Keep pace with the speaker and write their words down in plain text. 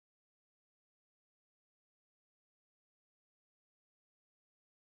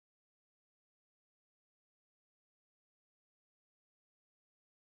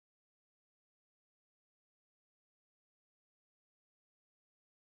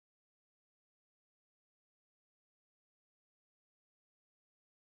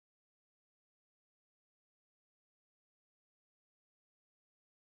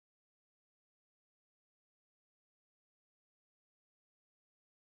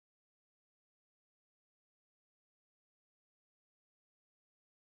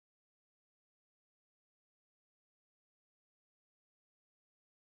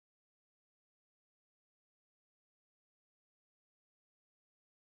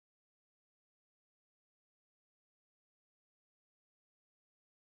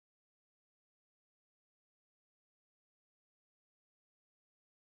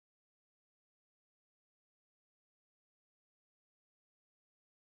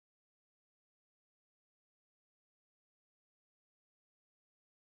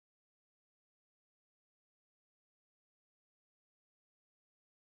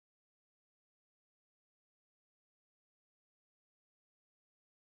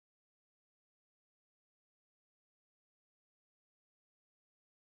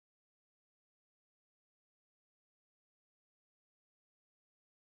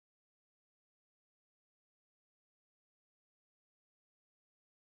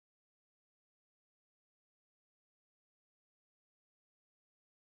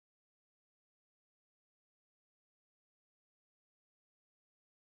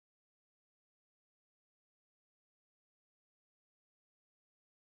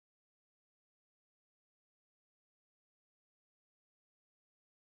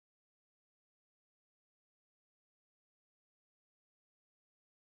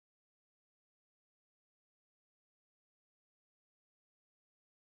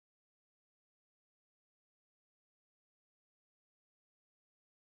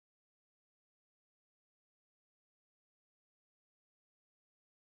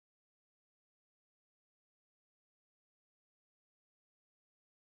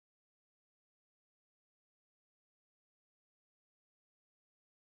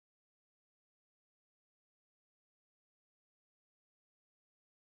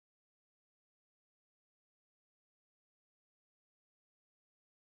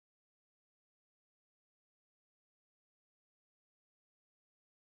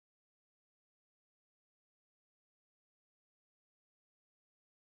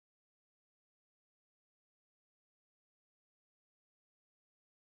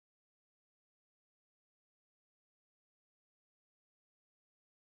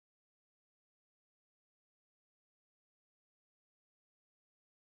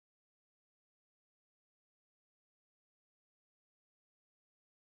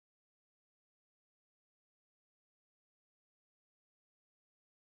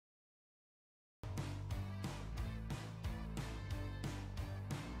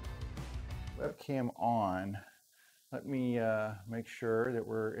webcam on. Let me make sure that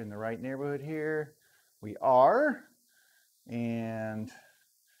we're in the right neighborhood here. We are. And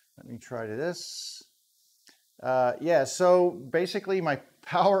let me try to this. Yeah, so basically my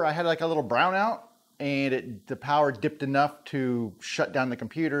power, I had like a little brownout, and the power dipped enough to shut down the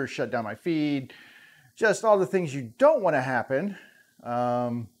computer, shut down my feed, just all the things you don't want to happen.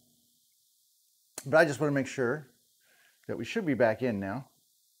 But I just want to make sure that we should be back in now.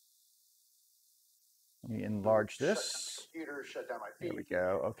 Let me enlarge this. Computer, shut down my feed. There we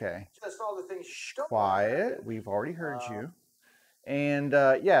go. Okay. Just all the things. Quiet. We've already heard you. And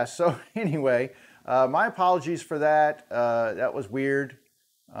yeah, so anyway, my apologies for that. That was weird.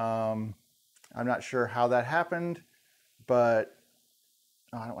 I'm not sure how that happened, but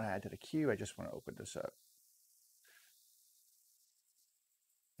I don't want to add to the queue. I just want to open this up.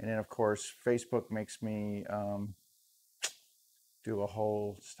 And then, of course, Facebook makes me do a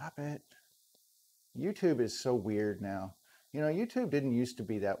whole, stop it. YouTube is so weird now. You know, YouTube didn't used to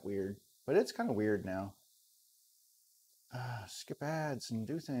be that weird, but it's kind of weird now. Skip ads and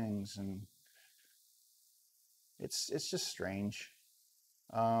do things, and it's just strange.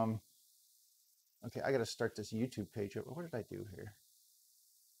 Okay, I got to start this YouTube page up. What did I do here?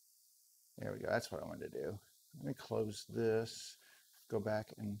 There we go. That's what I wanted to do. Let me close this. Go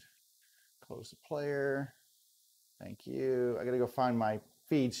back and close the player. Thank you. I got to go find my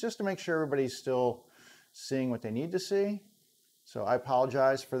feeds just to make sure everybody's still seeing what they need to see. So I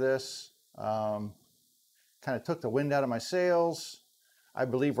apologize for this. Kind of took the wind out of my sails. I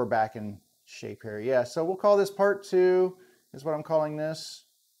believe we're back in shape here. Yeah, so we'll call this part 2, is what I'm calling this.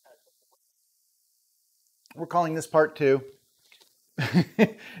 We're calling this part 2.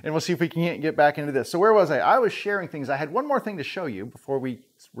 And we'll see if we can get back into this. So where was I? I was sharing things. I had one more thing to show you before we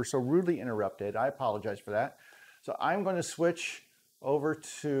were so rudely interrupted. I apologize for that. So I'm going to switch over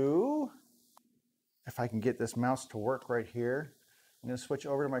to, if I can get this mouse to work right here, I'm going to switch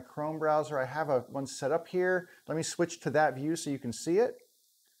over to my Chrome browser. I have one set up here. Let me switch to that view so you can see it.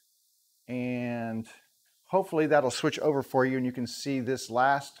 And hopefully that'll switch over for you and you can see this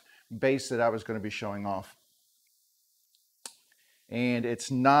last base that I was going to be showing off. And it's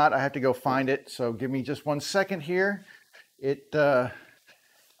not, I have to go find it. So give me just 1 second here. I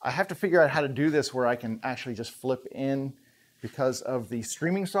have to figure out how to do this where I can actually just flip in because of the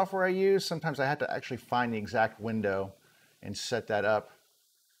streaming software I use. Sometimes I have to actually find the exact window and set that up.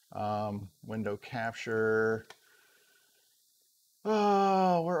 Window capture.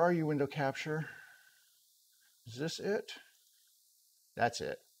 Oh, where are you, window capture? Is this it? That's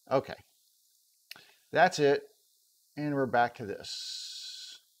it. Okay. That's it. And we're back to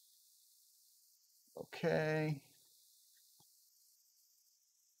this. Okay.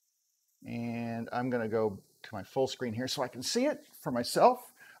 And I'm going to go to my full screen here so I can see it for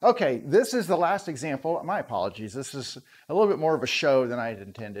myself. Okay, this is the last example. My apologies. This is a little bit more of a show than I had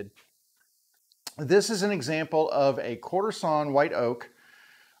intended. This is an example of a quarter sawn white oak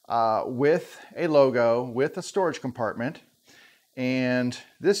with a logo, with a storage compartment. And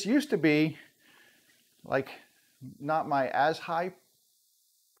this used to be like not my as high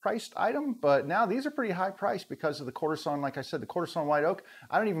priced item, but now these are pretty high priced because of the quarter sawn. Like I said, the quarter sawn white oak,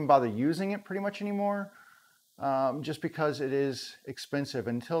 I don't even bother using it pretty much anymore, just because it is expensive.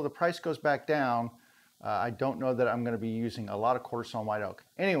 Until the price goes back down, I don't know that I'm going to be using a lot of quarter sawn white oak.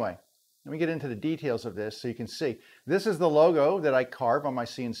 Anyway, let me get into the details of this so you can see. This is the logo that I carve on my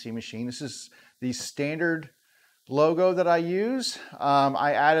CNC machine. This is the standard logo that I use.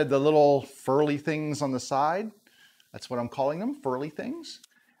 I added the little furly things on the side. That's what I'm calling them, furly things.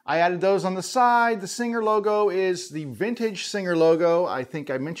 I added those on the side. The Singer logo is the vintage Singer logo. I think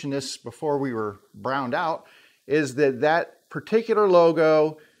I mentioned this before we were browned out, is that particular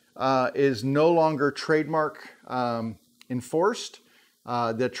logo is no longer trademark enforced.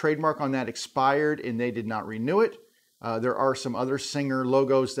 The trademark on that expired and they did not renew it. There are some other Singer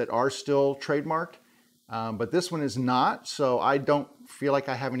logos that are still trademarked, but this one is not. So I don't feel like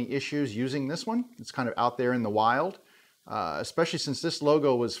I have any issues using this one. It's kind of out there in the wild. Especially since this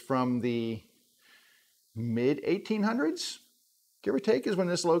logo was from the mid 1800s, give or take, is when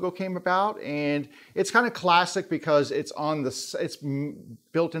this logo came about. And it's kind of classic because it's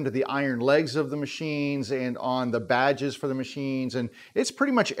built into the iron legs of the machines and on the badges for the machines. And it's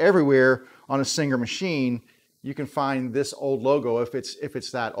pretty much everywhere on a Singer machine. You can find this old logo if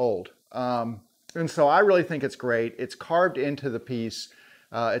it's that old. And so I really think it's great. It's carved into the piece.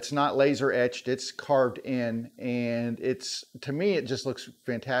 It's not laser etched, it's carved in, and to me, it just looks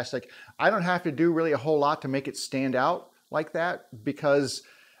fantastic. I don't have to do really a whole lot to make it stand out like that because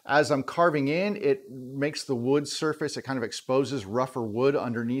as I'm carving in, it makes the wood surface, it kind of exposes rougher wood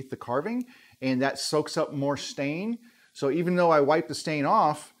underneath the carving, and that soaks up more stain. So even though I wipe the stain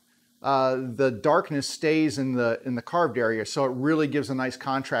off, the darkness stays in the carved area. So it really gives a nice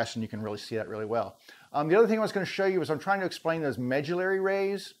contrast, and you can really see that really well. The other thing I was going to show you is I'm trying to explain those medullary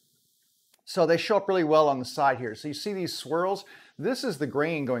rays. So they show up really well on the side here. So you see these swirls? This is the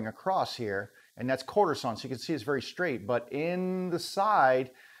grain going across here, and that's quarter sawn. So you can see it's very straight, but in the side,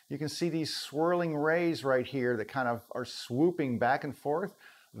 you can see these swirling rays right here that kind of are swooping back and forth.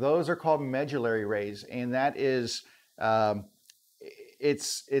 Those are called medullary rays, and that is,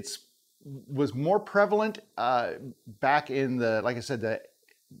 was more prevalent back in the, like I said, the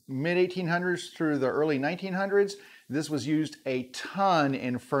mid 1800s through the early 1900s. This was used a ton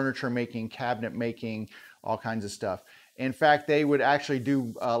in furniture making, cabinet making, all kinds of stuff. In fact, they would actually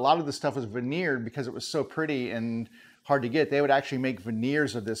do, a lot of the stuff was veneered because it was so pretty and hard to get. They would actually make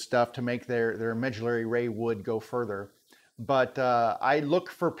veneers of this stuff to make their medullary ray wood go further. But I look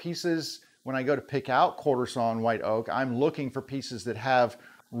for pieces when I go to pick out quarter sawn white oak. I'm looking for pieces that have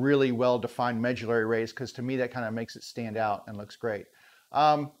really well-defined medullary rays, because to me that kind of makes it stand out and looks great.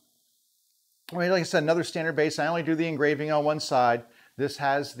 Like I said, another standard base. I only do the engraving on one side. This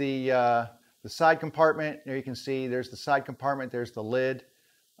has the side compartment. There you can see there's the side compartment, there's the lid,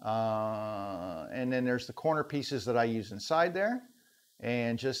 and then there's the corner pieces that I use inside there,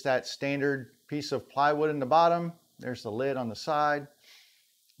 and just that standard piece of plywood in the bottom. There's the lid on the side.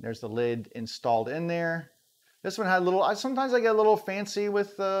 There's the lid installed in there. This one had a little, sometimes I get a little fancy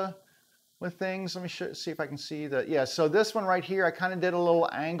with things. Let me see if I can see that. Yeah, so this one right here, I kind of did a little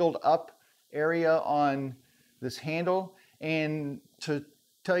angled up area on this handle, and to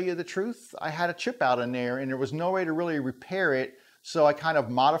tell you the truth, I had a chip out in there and there was no way to really repair it, so I kind of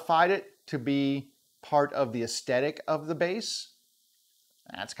modified it to be part of the aesthetic of the base.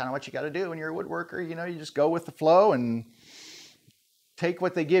 That's kind of what you got to do when you're a woodworker. You know, you just go with the flow and take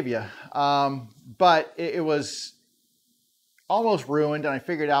what they give you. But it was almost ruined, and I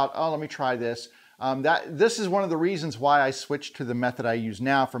figured out, oh, let me try this. This is one of the reasons why I switched to the method I use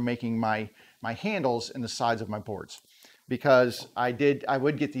now for making my handles in the sides of my boards, because I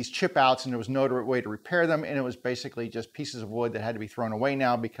would get these chip outs and there was no way to repair them, and it was basically just pieces of wood that had to be thrown away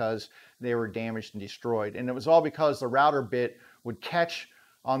now because they were damaged and destroyed. And it was all because the router bit would catch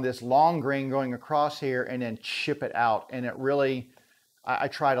on this long grain going across here and then chip it out. And it really, I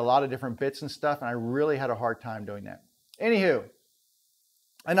tried a lot of different bits and stuff, and I really had a hard time doing that. Anywho,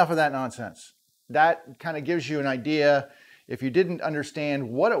 enough of that nonsense. That kind of gives you an idea, if you didn't understand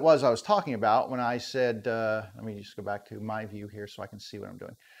what it was I was talking about when I said, let me just go back to my view here so I can see what I'm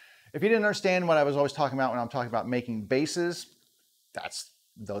doing. If you didn't understand what I was always talking about when I'm talking about making bases,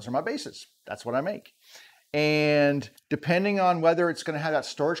 those are my bases. That's what I make. And depending on whether it's going to have that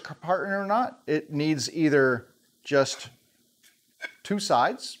storage compartment or not, it needs either just two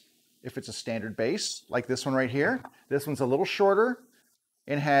sides, if it's a standard base, like this one right here. This one's a little shorter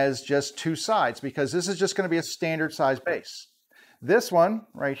and has just two sides, because this is just going to be a standard size base. This one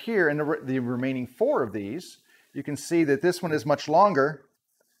right here, and the remaining four of these, you can see that this one is much longer,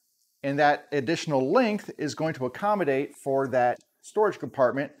 and that additional length is going to accommodate for that storage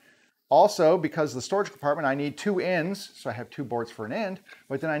compartment. Also, because of the storage compartment, I need two ends, so I have two boards for an end,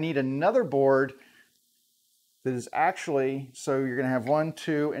 but then I need another board that is actually, so you're going to have 1,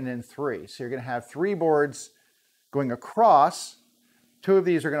 2, and then 3. So you're going to have 3 boards going across. 2 of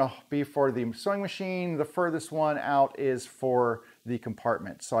these are going to be for the sewing machine. The furthest one out is for the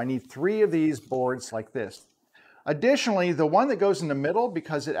compartment. So I need 3 of these boards like this. Additionally, the one that goes in the middle,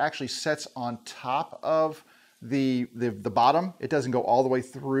 because it actually sets on top of the bottom, it doesn't go all the way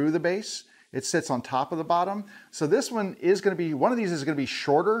through the base. It sits on top of the bottom. So this one is going to be, one of these is going to be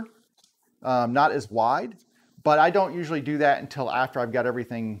shorter, not as wide, but I don't usually do that until after I've got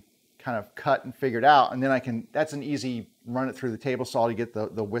everything kind of cut and figured out, and then I can, that's an easy run it through the table saw to get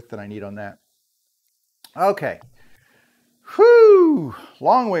the width that I need on that. Okay. Whew,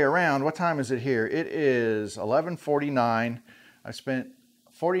 long way around. What time is it here? It is 11:49. I spent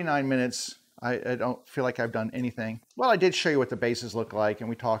 49 minutes. I don't feel like I've done anything. Well, I did show you what the bases look like, and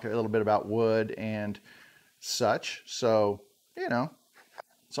we talked a little bit about wood and such. So, you know,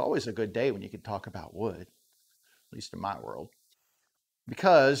 it's always a good day when you can talk about wood, at least in my world.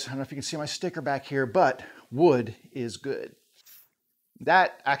 Because, I don't know if you can see my sticker back here, but wood is good.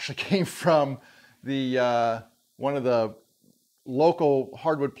 That actually came from the one of the local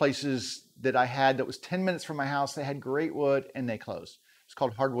hardwood places that I had that was 10 minutes from my house. They had great wood and they closed. It's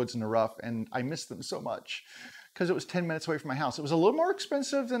called Hardwoods in the Rough, and I missed them so much because it was 10 minutes away from my house. It was a little more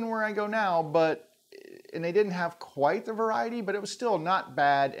expensive than where I go now, and they didn't have quite the variety, but it was still not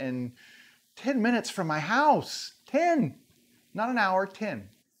bad. And 10 minutes from my house, 10, not an hour, 10.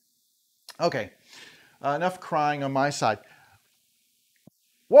 Okay, enough crying on my side.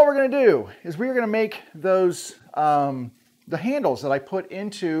 What we're going to do is we're going to make those, the handles that I put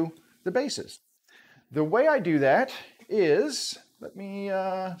into the bases. The way I do that is, let me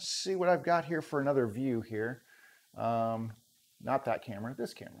see what I've got here for another view here. Not that camera,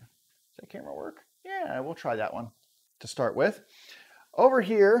 this camera. Does that camera work? Yeah, we'll try that one to start with. Over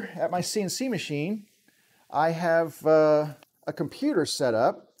here at my CNC machine, I have a computer set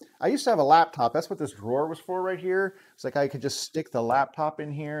up. I used to have a laptop. That's what this drawer was for right here. It's like I could just stick the laptop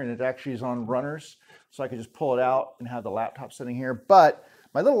in here, and it actually is on runners. So I could just pull it out and have the laptop sitting here. But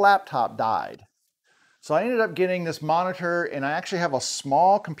my little laptop died. So I ended up getting this monitor, and I actually have a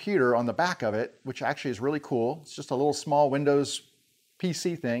small computer on the back of it, which actually is really cool. It's just a little small Windows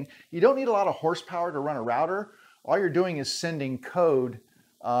PC thing. You don't need a lot of horsepower to run a router. All you're doing is sending code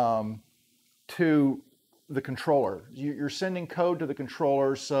to the controller. You're sending code to the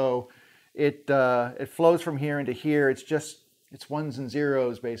controller, so it flows from here into here. It's ones and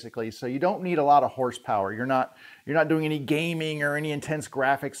zeros basically. So you don't need a lot of horsepower. You're not doing any gaming or any intense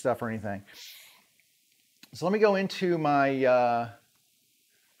graphic stuff or anything. So let me go into my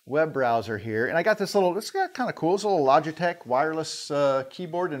web browser here, and I got this little. It's got kind of cool. It's a little Logitech wireless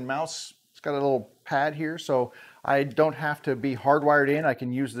keyboard and mouse. It's got a little pad here, so I don't have to be hardwired in. I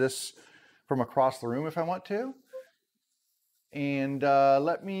can use this from across the room if I want to. And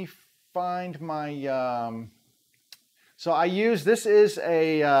let me find my, so I use, this is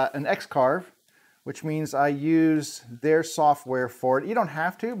an Xcarve, which means I use their software for it. You don't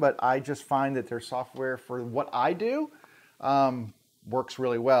have to, but I just find that their software for what I do works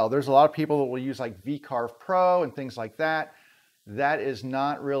really well. There's a lot of people that will use like VCarve Pro and things like that. That is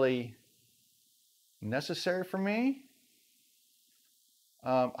not really necessary for me.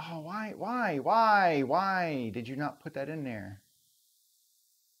 Oh, why did you not put that in there?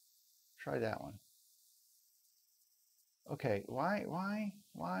 Try that one. Okay, why?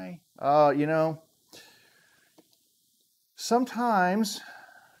 You know, sometimes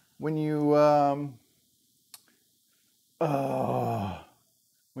when you update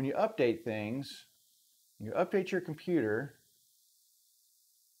things, you update your computer.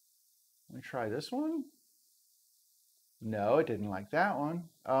 Let me try this one. No, it didn't like that one.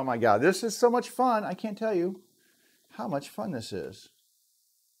 Oh my God, this is so much fun. I can't tell you how much fun this is.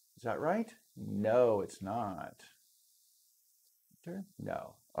 Is that right? No, it's not.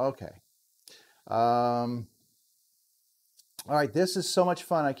 No. Okay. All right, this is so much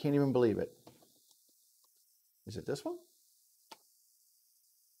fun. I can't even believe it. Is it this one?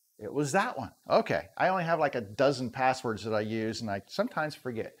 It was that one. Okay. I only have like a dozen passwords that I use, and I sometimes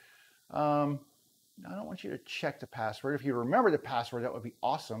forget. I don't want you to check the password. If you remember the password, that would be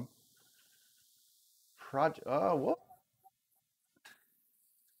awesome. Oh, what?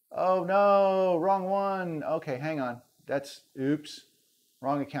 Oh no, wrong one. Okay, hang on. Oops,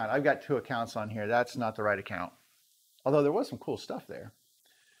 wrong account. I've got two accounts on here. That's not the right account. Although there was some cool stuff there.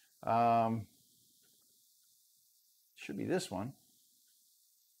 Should be this one.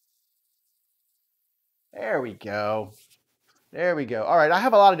 There we go. There we go. All right, I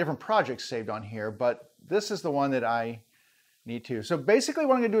have a lot of different projects saved on here, but this is the one that I need to. So basically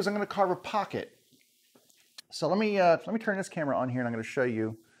what I'm gonna do is I'm gonna carve a pocket. So let me turn this camera on here, and I'm gonna show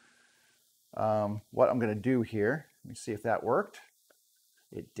you what I'm gonna do here. Let me see if that worked.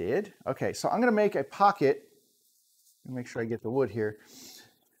 It did. Okay, so I'm gonna make a pocket. Let me make sure I get the wood here.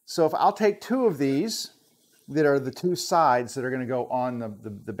 So if I'll take two of these that are the two sides that are gonna go on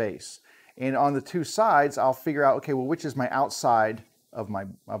the base. And on the two sides, I'll figure out, okay, well, which is my outside of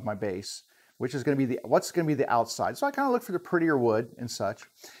my base, which is going to be what's going to be the outside. So I kind of look for the prettier wood and such.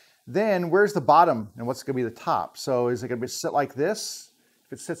 Then where's the bottom and what's going to be the top? So is it going to sit like this?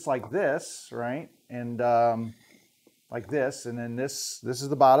 If it sits like this, right, and like this, and then this is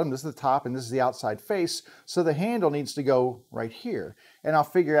the bottom, this is the top, and this is the outside face. So the handle needs to go right here, and I'll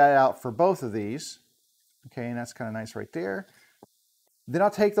figure that out for both of these. Okay, and that's kind of nice right there. Then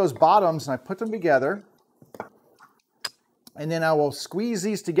I'll take those bottoms and I put them together, and then I will squeeze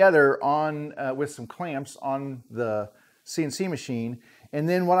these together on with some clamps on the CNC machine. And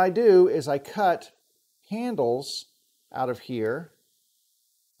then what I do is I cut handles out of here.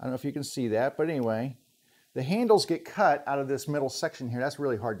 I don't know if you can see that, but anyway, the handles get cut out of this middle section here. That's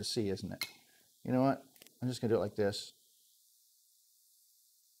really hard to see, isn't it? You know what? I'm just gonna do it like this.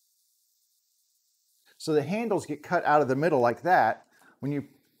 So the handles get cut out of the middle like that. When you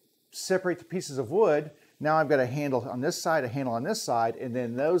separate the pieces of wood, now I've got a handle on this side, a handle on this side, and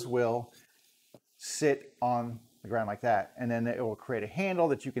then those will sit on the ground like that. And then it will create a handle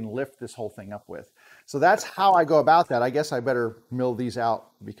that you can lift this whole thing up with. So that's how I go about that. I guess I better mill these out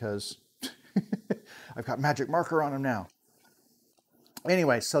because I've got magic marker on them now.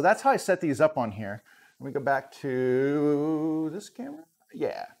 Anyway, so that's how I set these up on here. Let me go back to this camera.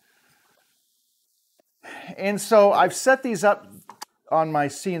 Yeah. And so I've set these up on my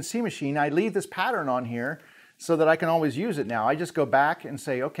CNC machine. I leave this pattern on here so that I can always use it now. I just go back and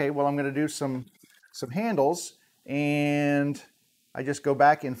say, okay, well, I'm going to do some handles, and I just go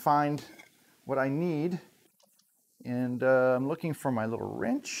back and find what I need. And I'm looking for my little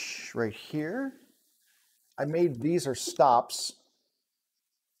wrench right here. I made, these are stops.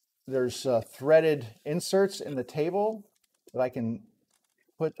 There's threaded inserts in the table that I can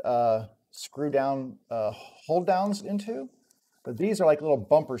put screw down hold downs into. But these are like little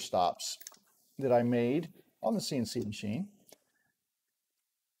bumper stops that I made on the CNC machine.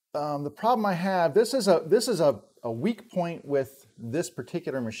 The problem I have, this is a weak point with this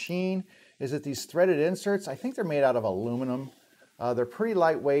particular machine, is that these threaded inserts, I think they're made out of aluminum. They're pretty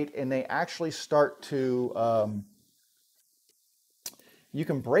lightweight, and they actually start to, you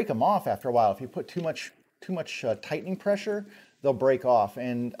can break them off after a while. If you put too much tightening pressure, they'll break off.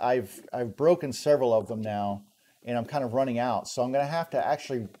 And I've broken several of them now, and I'm kind of running out. So I'm going to have to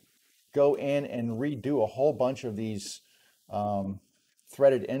actually go in and redo a whole bunch of these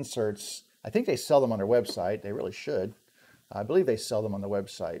threaded inserts. I think they sell them on their website. They really should. I believe they sell them on the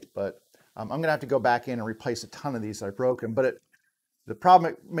website, but I'm going to have to go back in and replace a ton of these that I've broken. But the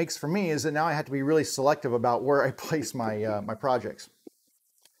problem it makes for me is that now I have to be really selective about where I place my my projects.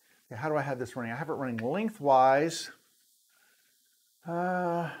 Okay, how do I have this running? I have it running lengthwise.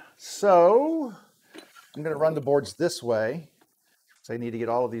 So I'm going to run the boards this way. So I need to get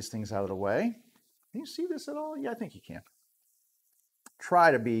all of these things out of the way. Can you see this at all? Yeah, I think you can.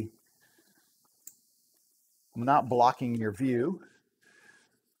 Try to be not blocking your view.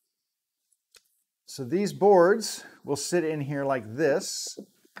 So these boards will sit in here like this.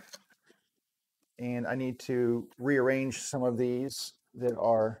 And I need to rearrange some of these that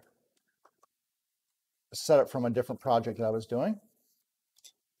are set up from a different project that I was doing.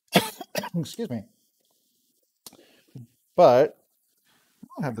 Excuse me. But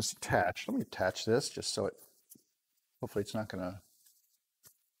I'll have this attached. Let me attach this just so it, hopefully it's not gonna,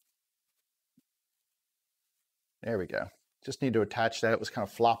 there we go. Just need to attach that. It was kind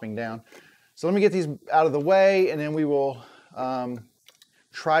of flopping down. So let me get these out of the way, and then we will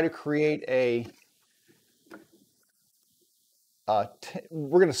try to create a,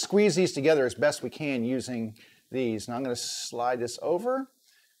 we're going to squeeze these together as best we can using these. Now I'm going to slide this over a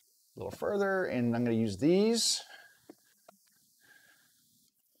little further, and I'm going to use these.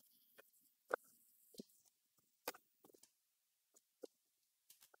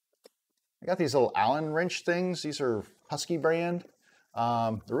 I got these little Allen wrench things. These are Husky brand.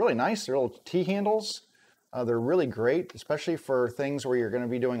 They're really nice. They're little T-handles. They're really great, especially for things where you're going to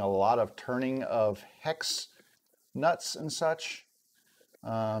be doing a lot of turning of hex nuts and such.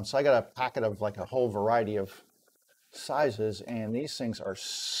 So I got a packet of like a whole variety of sizes, and these things are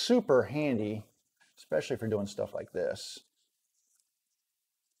super handy, especially for doing stuff like this.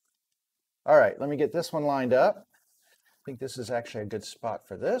 All right, let me get this one lined up. I think this is actually a good spot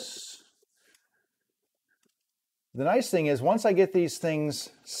for this. The nice thing is once I get these things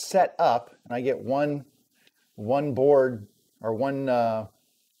set up and I get one board or one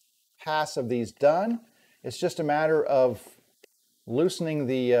pass of these done, it's just a matter of loosening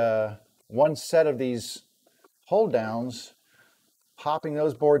the one set of these hold downs, popping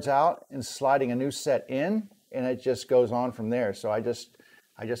those boards out and sliding a new set in, and it just goes on from there. So I just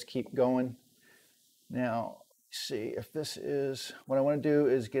keep going. Now, see if this is, what I want to do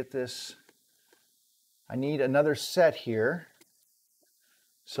is get this, I need another set here.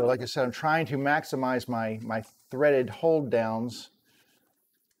 So like I said, I'm trying to maximize my threaded hold downs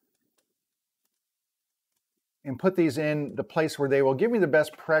and put these in the place where they will give me the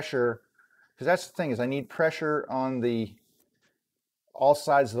best pressure, because that's the thing, is I need pressure on all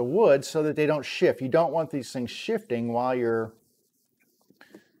sides of the wood so that they don't shift. You don't want these things shifting while you're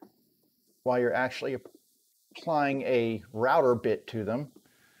actually applying a router bit to them.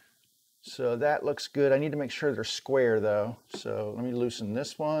 So that looks good. I need to make sure they're square though. So let me loosen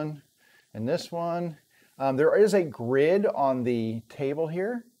this one and this one. There is a grid on the table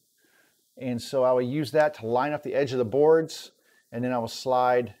here, and so I will use that to line up the edge of the boards, and then I will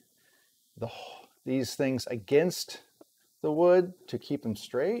slide these things against the wood to keep them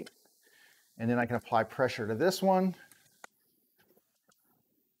straight, and then I can apply pressure to this one.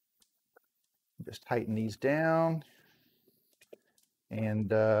 Just tighten these down,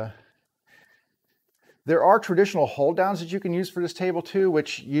 and there are traditional hold downs that you can use for this table too,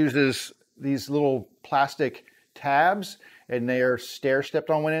 which uses these little plastic tabs, and they are stair-stepped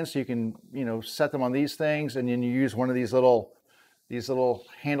on one end, so you can, you know, set them on these things, and then you use one of these little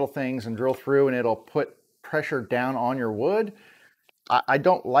handle things and drill through, and it'll put pressure down on your wood. I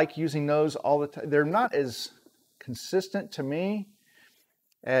don't like using those all the time. They're not as consistent to me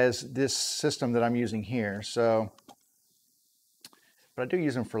as this system that I'm using here. So, but I do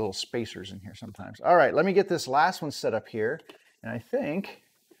use them for little spacers in here sometimes. All right, let me get this last one set up here. And I think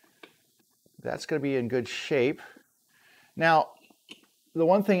that's going to be in good shape. Now, the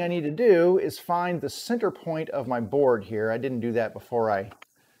one thing I need to do is find the center point of my board here. I didn't do that before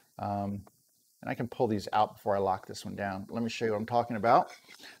and I can pull these out before I lock this one down. Let me show you what I'm talking about.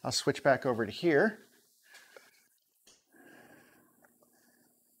 I'll switch back over to here.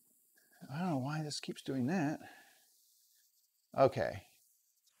 I don't know why this keeps doing that. Okay.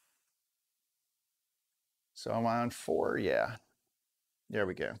 So am I on 4? Yeah. There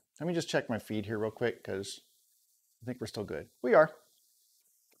we go. Let me just check my feed here real quick because I think we're still good. We are.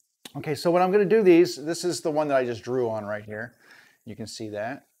 Okay, so when I'm going to do these, this is the one that I just drew on right here. You can see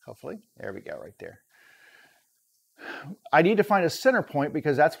that, hopefully. There we go, right there. I need to find a center point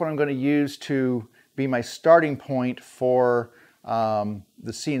because that's what I'm going to use to be my starting point for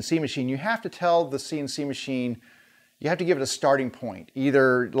the CNC machine. You have to tell the CNC machine, you have to give it a starting point.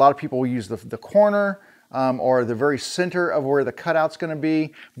 Either a lot of people will use the corner or the very center of where the cutout's going to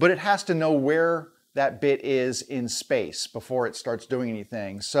be, but it has to know where that bit is in space before it starts doing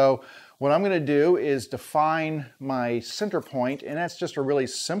anything. So what I'm going to do is define my center point, and that's just a really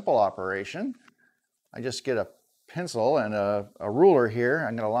simple operation. I just get a pencil and a ruler here.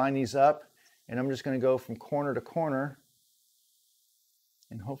 I'm going to line these up, and I'm just going to go from corner to corner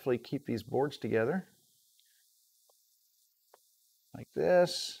and hopefully keep these boards together like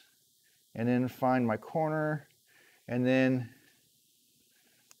this, and then find my corner, and then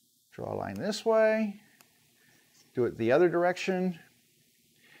draw a line this way, do it the other direction,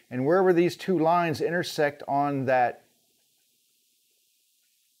 and wherever these two lines intersect on that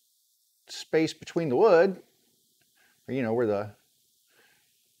space between the wood, or you know, where the,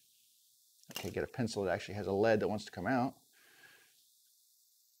 okay, get a pencil that actually has a lead that wants to come out.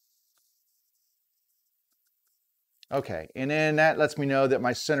 Okay, and then that lets me know that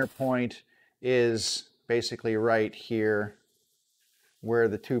my center point is basically right here where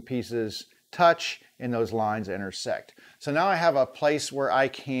the two pieces touch and those lines intersect. So now I have a place where I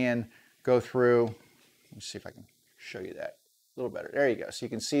can go through. Let me see if I can show you that a little better. There you go. So you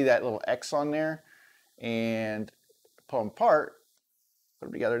can see that little X on there, and pull them apart, put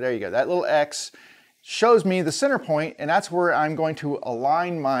them together. There you go. That little X shows me the center point, and that's where I'm going to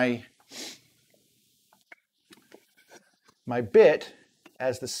align my bit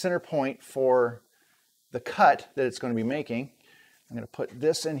as the center point for the cut that it's going to be making. I'm going to put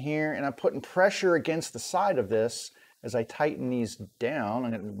this in here, and I'm putting pressure against the side of this as I tighten these down.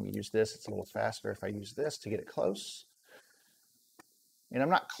 I'm going to use this. It's a little faster if I use this to get it close. And I'm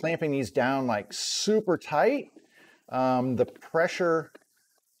not clamping these down like super tight. The pressure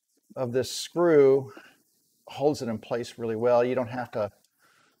of this screw holds it in place really well. You don't have to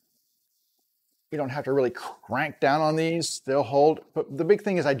really crank down on these. They'll hold. But the big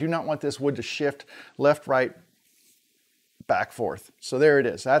thing is I do not want this wood to shift left, right, back, forth. So there it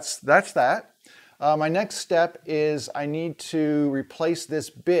is. That's that. My next step is I need to replace this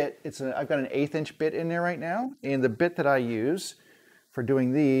bit. I've got an 1/8 inch bit in there right now. And the bit that I use for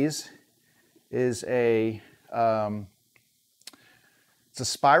doing these is it's a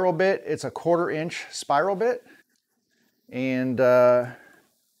spiral bit. It's a 1/4 inch spiral bit. And I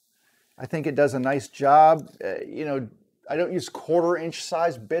think it does a nice job. You know, I don't use 1/4 inch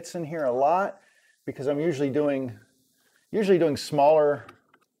size bits in here a lot because I'm usually doing smaller.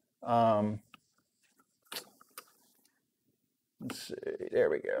 Let's see, there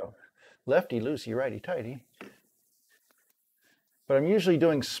we go. Lefty loosey, righty tighty. But I'm usually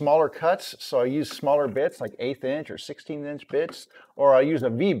doing smaller cuts, so I use smaller bits like 1/8 inch or 16 inch bits, or I use a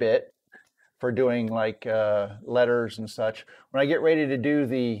V bit for doing like letters and such. When I get ready to do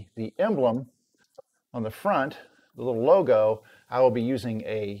the emblem on the front, the little logo, I will be using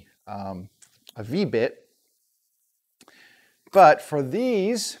a V bit. But for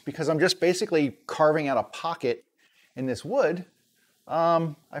these, because I'm just basically carving out a pocket in this wood,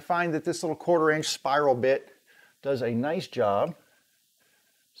 I find that this little 1/4 inch spiral bit does a nice job.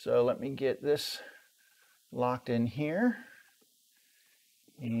 So let me get this locked in here.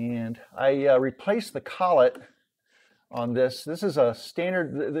 And I replaced the collet on this. This is a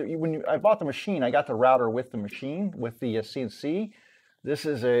standard, when I bought the machine, I got the router with the machine, with the CNC. This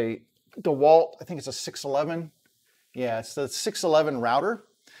is a DeWalt, I think it's a 611. Yeah, it's the 611 router.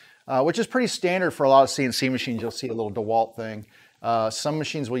 which is pretty standard for a lot of CNC machines. You'll see a little DeWalt thing. Some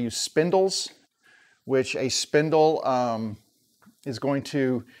machines will use spindles, which a spindle is going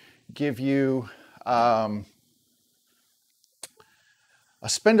to give you, a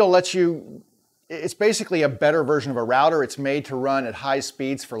spindle lets you, it's basically a better version of a router. It's made to run at high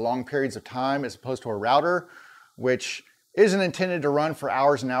speeds for long periods of time as opposed to a router, which isn't intended to run for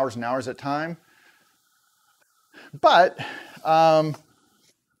hours and hours and hours at a time. But,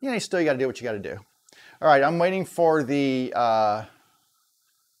 you still got to do what you got to do. All right, I'm waiting for the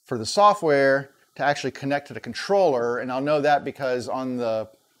software to actually connect to the controller, and I'll know that because on the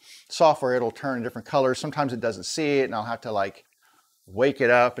software it'll turn different colors. Sometimes it doesn't see it, and I'll have to like wake it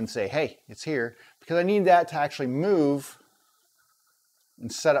up and say, hey, it's here, because I need that to actually move and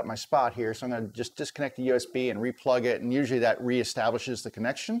set up my spot here. So I'm going to just disconnect the USB and replug it, and usually that reestablishes the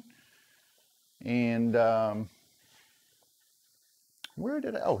connection. And oh,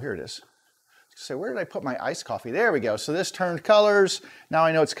 here it is. So where did I put my iced coffee? There we go. So this turned colors. Now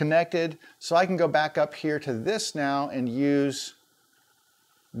I know it's connected. So I can go back up here to this now and use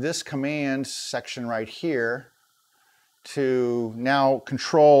this command section right here to now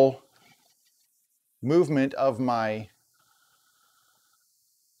control movement of my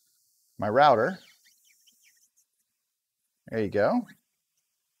router. There you go.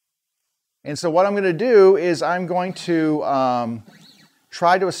 And so what I'm going to do is I'm going to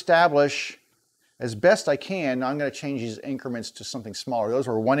try to establish as best I can. Now I'm going to change these increments to something smaller. Those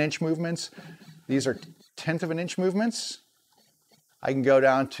were 1-inch movements. These are 1/10 of an inch movements. I can go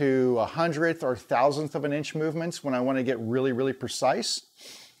down to 100th or 1000th of an inch movements when I want to get really, really precise.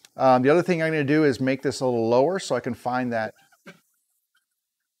 The other thing I'm going to do is make this a little lower so I can find that.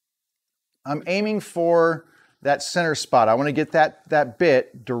 I'm aiming for that center spot. I want to get that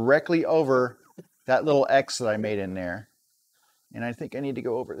bit directly over that little X that I made in there. And I think I need to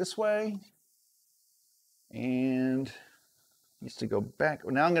go over this way. And needs to go back.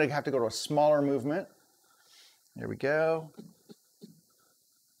 Now I'm going to have to go to a smaller movement. There we go.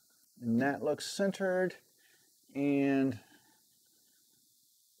 And that looks centered. And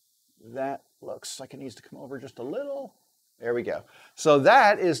that looks like it needs to come over just a little. There we go. So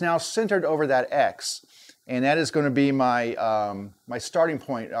that is now centered over that X. And that is going to be my, my starting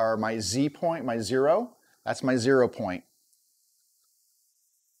point, or my Z point, my 0. That's my 0 point.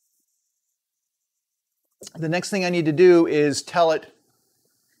 The next thing I need to do is tell it,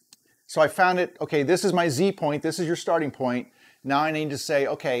 so I found it, okay, this is my Z point, this is your starting point. Now I need to say,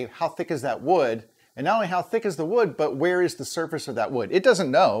 okay, how thick is that wood? And not only how thick is the wood, but where is the surface of that wood? It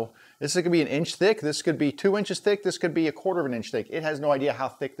doesn't know. This could be 1 inch thick, this could be 2 inches thick, this could be 1/4 of an inch thick. It has no idea how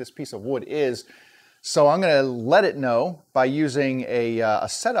thick this piece of wood is. So I'm going to let it know by using a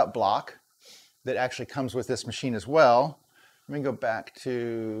setup block that actually comes with this machine as well. Let me go back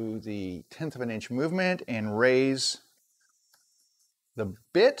to the 1/10 of an inch movement and raise the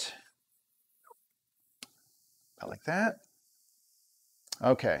bit. About like that.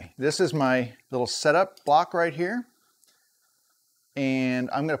 Okay, this is my little setup block right here. And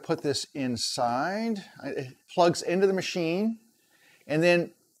I'm going to put this inside. It plugs into the machine. And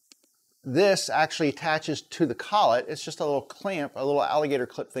then this actually attaches to the collet. It's just a little clamp, a little alligator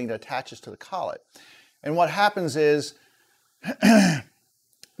clip thing that attaches to the collet. And what happens is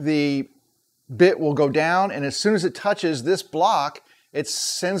the bit will go down, and as soon as it touches this block, it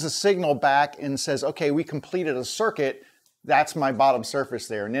sends a signal back and says, okay, we completed a circuit. That's my bottom surface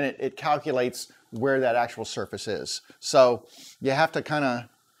there. And then it calculates where that actual surface is. So you have to kind of,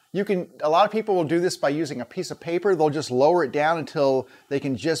 a lot of people will do this by using a piece of paper. They'll just lower it down until they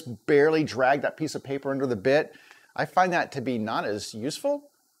can just barely drag that piece of paper under the bit. I find that to be not as useful.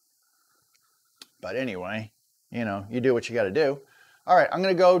 But anyway, you do what you got to do. All right, I'm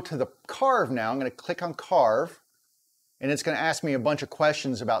going to go to the carve now. I'm going to click on carve, and it's going to ask me a bunch of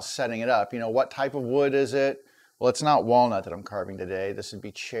questions about setting it up. What type of wood is it? Well, it's not walnut that I'm carving today. This would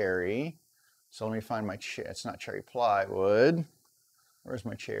be cherry. So let me find my it's not cherry plywood. Where's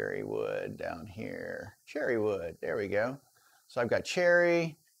my cherry wood? Down here. Cherry wood. There we go. So I've got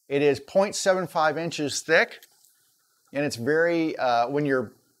cherry. It is 0.75 inches thick, and it's very,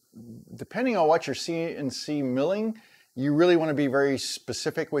 depending on what you're CNC milling, you really want to be very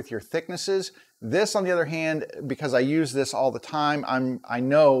specific with your thicknesses. This, on the other hand, because I use this all the time, I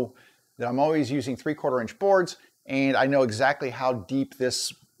know that I'm always using 3/4 inch boards, and I know exactly how deep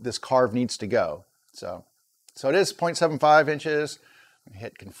this carve needs to go. So it is 0.75 inches.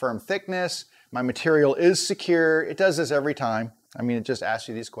 Hit confirm thickness. My material is secure. It does this every time. It just asks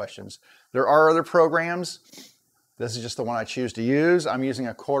you these questions. There are other programs. This is just the one I choose to use. I'm using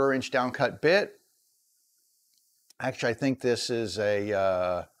a 1/4 inch downcut bit. Actually, I think this is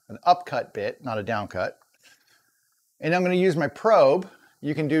a an upcut bit, not a downcut. And I'm going to use my probe.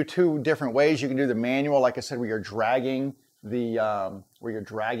 You can do two different ways. You can do the manual, like I said, where you're dragging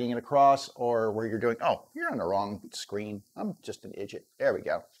it across, or where you're doing, oh, you're on the wrong screen. I'm just an idiot. There we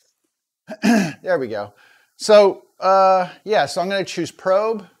go. There we go. So yeah, so I'm going to choose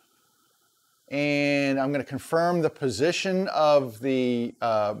probe, and I'm going to confirm the position of the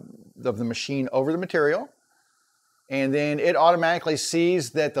machine over the material, and then it automatically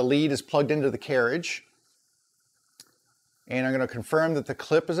sees that the lead is plugged into the carriage, and I'm going to confirm that the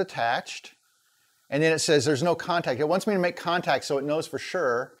clip is attached, and then it says there's no contact. It wants me to make contact so it knows for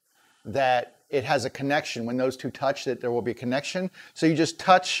sure that it has a connection. When those two touch, that there will be a connection. So you just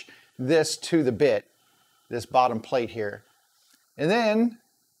touch this to the bit, this bottom plate here. And then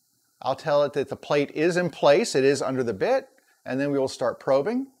I'll tell it that the plate is in place, it is under the bit, and then we will start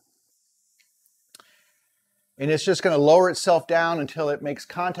probing. And it's just going to lower itself down until it makes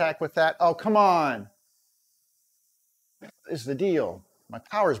contact with that. Oh, come on. What is the deal? My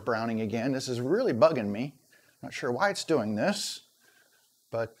power's browning again. This is really bugging me. Not sure why it's doing this,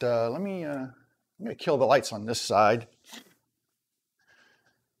 but I'm going to kill the lights on this side.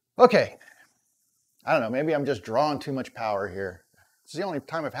 Okay. I don't know, maybe I'm just drawing too much power here. This is the only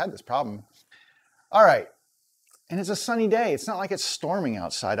time I've had this problem. All right, and it's a sunny day. It's not like it's storming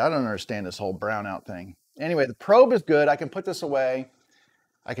outside. I don't understand this whole brownout thing. Anyway, the probe is good. I can put this away.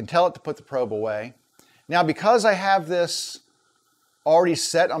 I can tell it to put the probe away. Now, because I have this already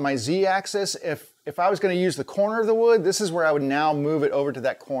set on my Z-axis, if I was going to use the corner of the wood, this is where I would now move it over to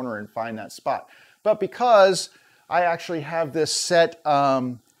that corner and find that spot. But because I actually have this set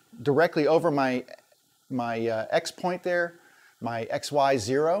directly over my X point there, my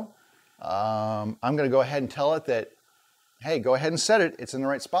XY0, I'm going to go ahead and tell it that, hey, go ahead and set it. It's in the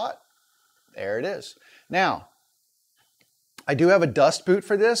right spot. There it is. Now, I do have a dust boot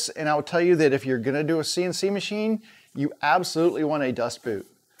for this, and I will tell you that if you're going to do a CNC machine, you absolutely want a dust boot,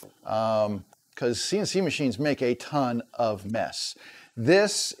 because CNC machines make a ton of mess.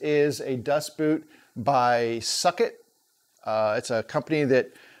 This is a dust boot by Suckit. It's a company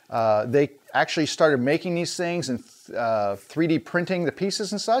that they actually started making these things and 3D printing the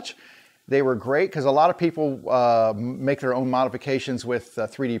pieces and such. They were great because a lot of people make their own modifications with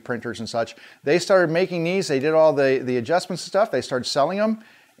 3D printers and such. They started making these. They did all the adjustments and stuff. They started selling them,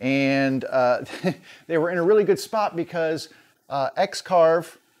 and they were in a really good spot because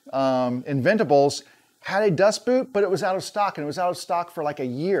X-Carve Inventables had a dust boot, but it was out of stock, and it was out of stock for like a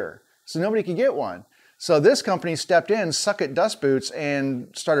year. So nobody could get one. So this company stepped in, Suckit Dust Boots, and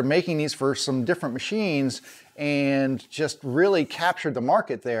started making these for some different machines and just really captured the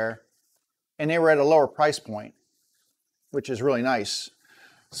market there. And they were at a lower price point, which is really nice.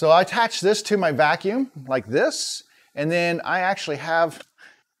 So I attached this to my vacuum like this, and then I actually have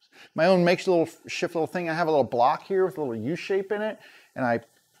my own makeshift little thing. I have a little block here with a little U shape in it, and I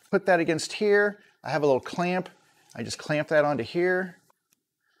put that against here. I have a little clamp. I just clamp that onto here.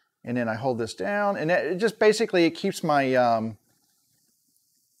 And then I hold this down, and it just basically it keeps my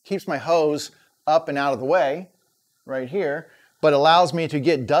hose up and out of the way right here, but allows me to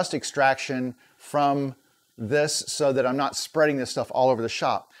get dust extraction from this so that I'm not spreading this stuff all over the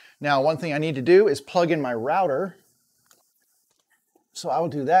shop. Now, one thing I need to do is plug in my router. So I will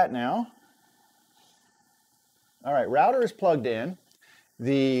do that now. All right, router is plugged in.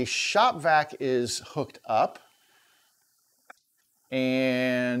 The shop vac is hooked up.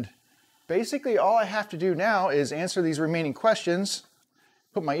 And basically all I have to do now is answer these remaining questions,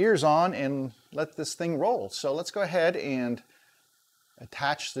 put my ears on, and let this thing roll. So let's go ahead and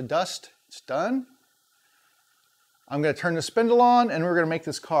attach the dust. It's done. I'm going to turn the spindle on, and we're going to make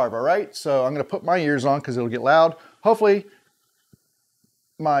this carve, all right? So I'm going to put my ears on because it'll get loud. Hopefully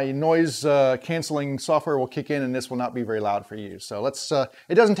my noise canceling software will kick in and this will not be very loud for you. So let's,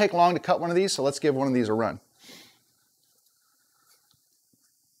 it doesn't take long to cut one of these, so let's give one of these a run.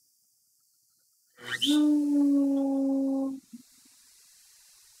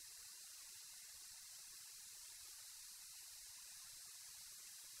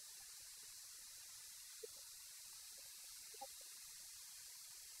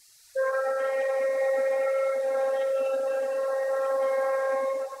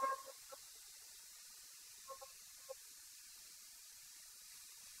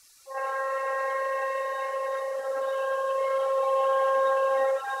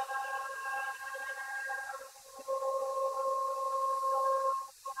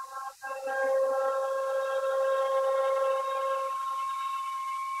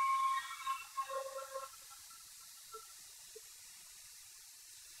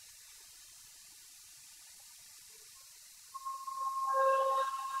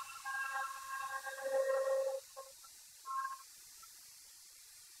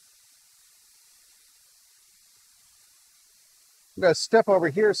 I'm going to step over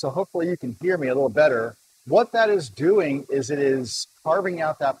here so hopefully you can hear me a little better. What that is doing is it is carving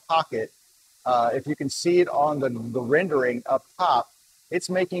out that pocket. If you can see it on the rendering up top,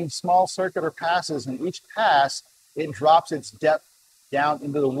 it's making small circular passes, and each pass, it drops its depth down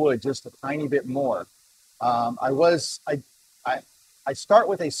into the wood just a tiny bit more. I start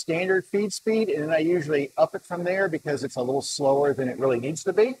with a standard feed speed, and then I usually up it from there because it's a little slower than it really needs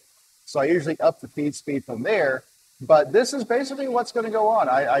to be. So I usually up the feed speed from there. But this is basically what's going to go on.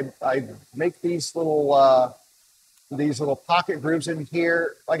 I make these little pocket grooves in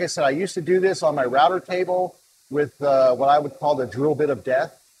here. Like I said, I used to do this on my router table with what I would call the drill bit of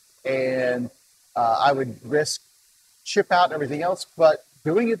death, and I would risk chip out and everything else. But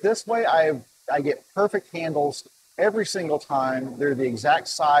doing it this way, I get perfect handles every single time. They're the exact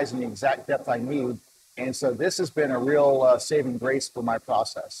size and the exact depth I need, and so this has been a real saving grace for my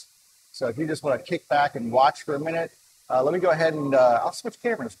process. So if you just want to kick back and watch for a minute, let me go ahead and I'll switch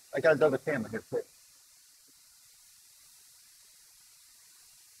cameras. I got another camera here quick.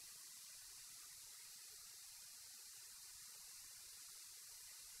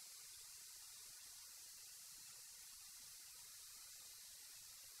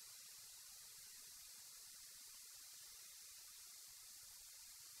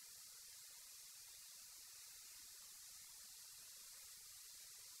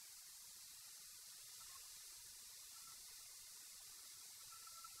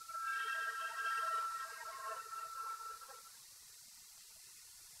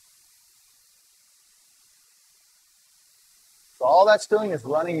 So all that's doing is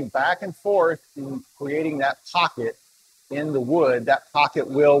running back and forth and creating that pocket in the wood. That pocket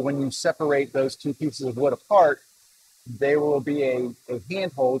will, when you separate those two pieces of wood apart, there will be a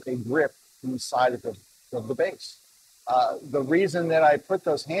handhold, a grip inside of the base. The reason that I put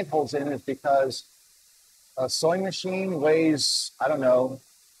those handholds in is because a sewing machine weighs, I don't know,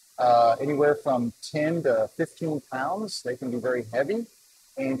 anywhere from 10 to 15 pounds. They can be very heavy.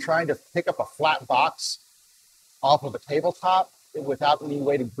 And trying to pick up a flat box off of a tabletop without any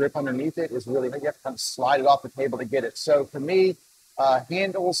way to grip underneath it is really, you have to kind of slide it off the table to get it. So for me,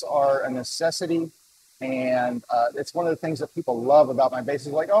 handles are a necessity, and it's one of the things that people love about my bases.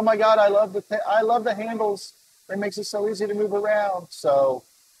 Like, oh my God, I love the handles. It makes it so easy to move around. So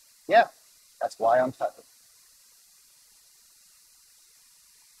yeah, that's why I'm touching.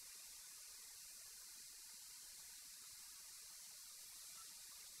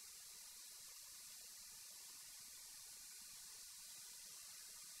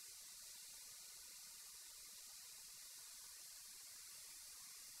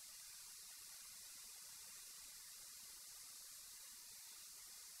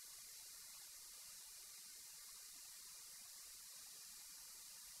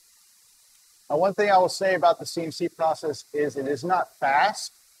 Now, one thing I will say about the CNC process is it is not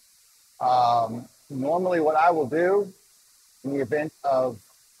fast. Normally what I will do in the event of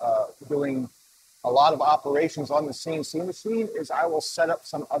doing a lot of operations on the CNC machine is I will set up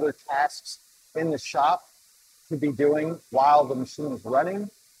some other tasks in the shop to be doing while the machine is running.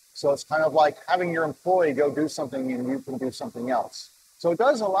 So it's kind of like having your employee go do something and you can do something else. So it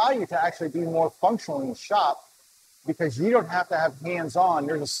does allow you to actually be more functional in the shop because you don't have to have hands on.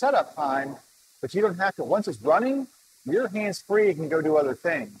 There's a setup time, but you don't have to, once it's running, you're hands free, you can go do other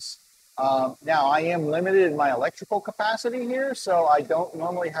things. Now I am limited in my electrical capacity here, so I don't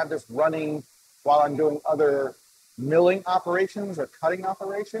normally have this running while I'm doing other milling operations or cutting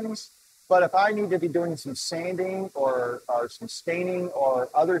operations. But if I need to be doing some sanding or some staining or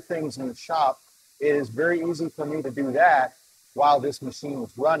other things in the shop, it is very easy for me to do that while this machine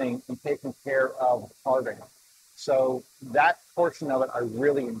is running and taking care of the carving. So that portion of it I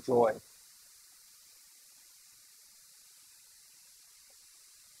really enjoy.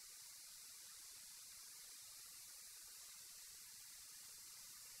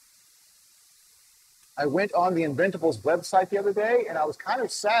 I went on the Inventables website the other day, and I was kind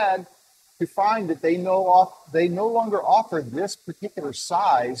of sad to find that they no longer offer this particular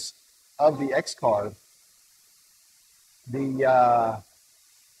size of the X carve.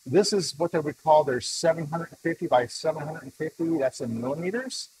 This is what they would call their 750 by 750. That's in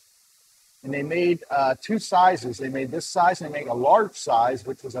millimeters. And they made two sizes. They made this size and they made a large size,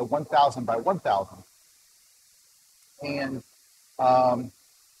 which was a 1,000 by 1,000. And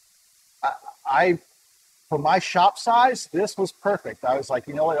for my shop size, this was perfect. I was like,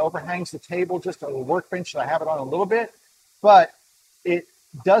 you know what, it overhangs the table just on the workbench, and I have it on a little bit, but it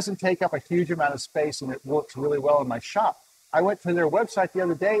doesn't take up a huge amount of space, and it works really well in my shop. I went to their website the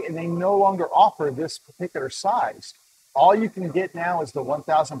other day, and they no longer offer this particular size. All you can get now is the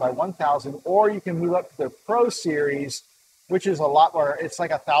 1,000 by 1,000, or you can move up to their Pro Series, which is a lot more. It's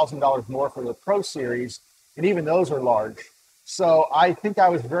like $1,000 more for the Pro Series, and even those are large. So I think I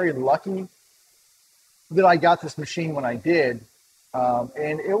was very lucky that I got this machine when I did,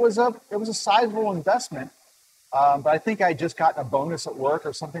 and it was a sizable investment. But I think I just got a bonus at work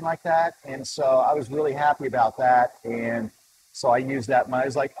or something like that, and so I was really happy about that. And so I used that. I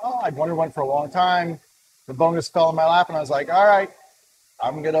was like, oh, I'd wanted one for a long time. The bonus fell in my lap, and I was like, all right,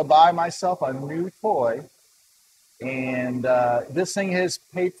 I'm gonna buy myself a new toy. And this thing has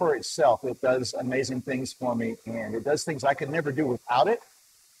paid for itself. It does amazing things for me, and it does things I could never do without it.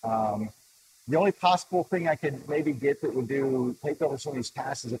 The only possible thing I could maybe get that would take over some of these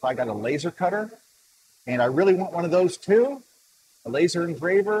tasks is if I got a laser cutter, and I really want one of those too, a laser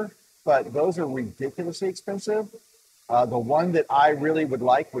engraver, but those are ridiculously expensive. The one that I really would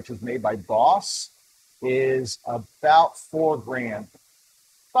like, which is made by Boss, is about $4,000.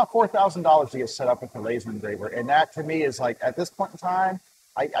 About $4,000 to get set up with the laser engraver. And that to me is like, at this point in time,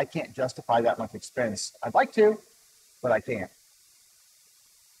 I can't justify that much expense. I'd like to, but I can't.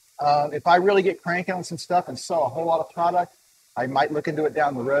 If I really get cranking on some stuff and sell a whole lot of product, I might look into it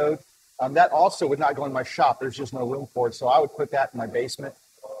down the road. That also would not go in my shop. There's just no room for it. So I would put that in my basement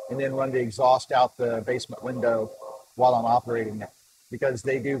and then run the exhaust out the basement window while I'm operating it, because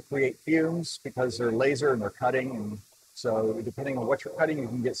they do create fumes because they're laser and they're cutting. And so depending on what you're cutting, you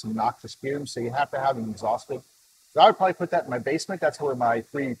can get some noxious fumes. So you have to have them exhausted. So I would probably put that in my basement. That's where my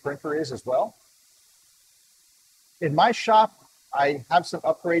 3D printer is as well. In my shop, I have some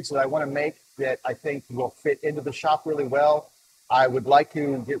upgrades that I want to make that I think will fit into the shop really well. I would like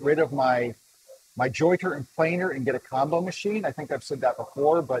to get rid of my jointer and planer and get a combo machine. I think I've said that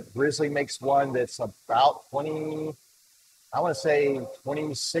before, but Grizzly makes one that's about $2,600,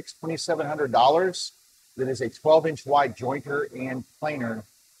 $2,700. That is a 12-inch wide jointer and planer.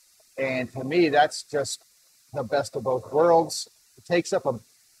 And to me, that's just the best of both worlds. It takes up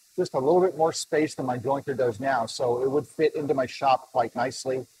just a little bit more space than my jointer does now. So it would fit into my shop quite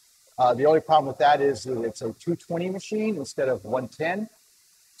nicely. The only problem with that is that it's a 220 machine instead of 110.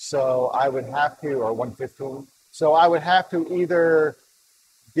 So I would have to, or 115. So I would have to either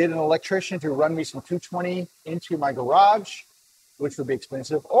get an electrician to run me some 220 into my garage, which would be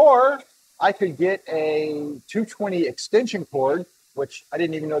expensive, or I could get a 220 extension cord, which I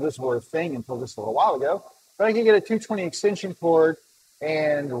didn't even know this was a thing until just a little while ago. But I could get a 220 extension cord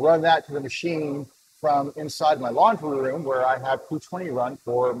and run that to the machine from inside my laundry room where I have 220 run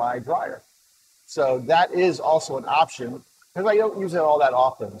for my dryer. So that is also an option because I don't use it all that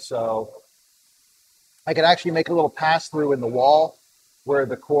often. So I could actually make a little pass through in the wall where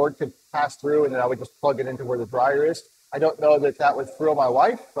the cord could pass through, and then I would just plug it into where the dryer is. I don't know that that would thrill my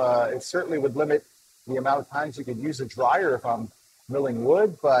wife. It certainly would limit the amount of times you could use a dryer if I'm milling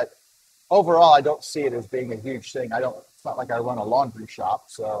wood, but overall, I don't see it as being a huge thing. It's not like I run a laundry shop.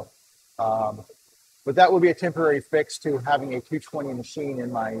 So, but that would be a temporary fix to having a 220 machine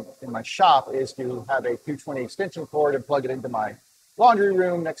in my shop, is to have a 220 extension cord and plug it into my laundry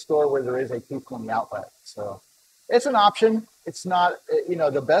room next door where there is a 220 outlet. So it's an option. It's not,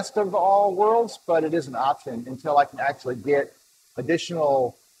 the best of all worlds, but it is an option until I can actually get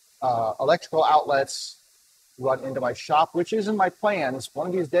additional electrical outlets run into my shop, which is in my plans. One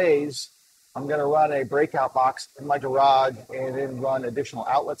of these days, I'm going to run a breakout box in my garage and then run additional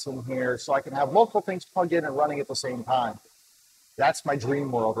outlets in here so I can have multiple things plugged in and running at the same time. That's my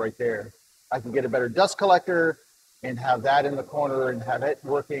dream world right there. I can get a better dust collector and have that in the corner and have it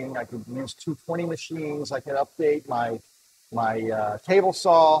working. I could use 220 machines. I could update my table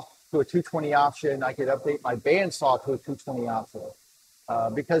saw to a 220 option. I could update my band saw to a 220 option.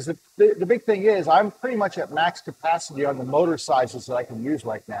 Because the big thing is I'm pretty much at max capacity on the motor sizes that I can use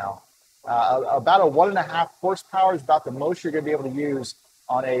right now. About a 1.5 horsepower is about the most you're going to be able to use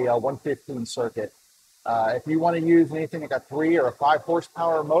on a 115 circuit. If you want to use anything like a 3 or a 5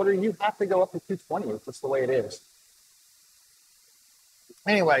 horsepower motor, you have to go up to 220. It's just the way it is.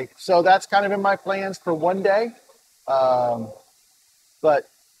 Anyway, so that's kind of in my plans for one day. But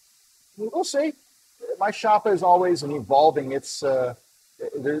we'll see. My shop is always an evolving. I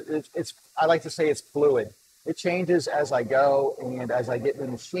like to say it's fluid. It changes as I go and as I get new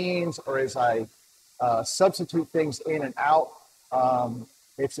machines or as I substitute things in and out.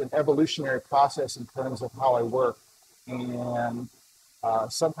 It's an evolutionary process in terms of how I work. And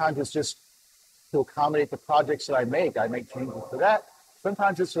sometimes it's just to accommodate the projects that I make. I make changes for that.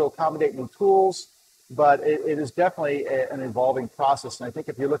 Sometimes it's to accommodate new tools, but it is definitely an evolving process. And I think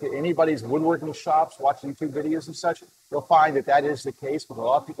if you look at anybody's woodworking shops, watch YouTube videos and such, you'll find that that is the case with a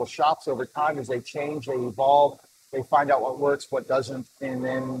lot of people's shops over time. As they change, they evolve, they find out what works, what doesn't, and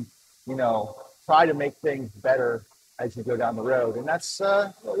then, try to make things better as you go down the road. And that's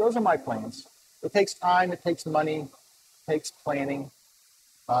those are my plans. It takes time, it takes money, it takes planning.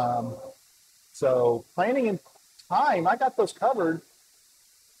 So planning and time, I got those covered.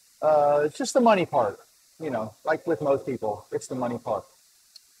 It's just the money part, you know, like with most people, it's the money part.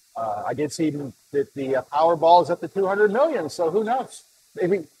 I did see that the Powerball is up to 200 million, so who knows?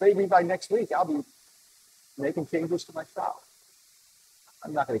 Maybe by next week I'll be making changes to my shop.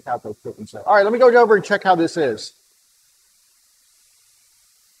 I'm not going to count those chickens. All right, let me go over and check how this is.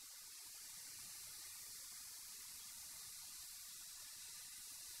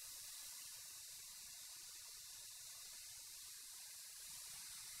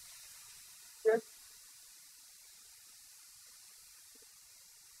 Good.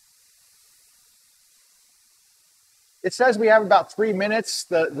 It says we have about 3 minutes.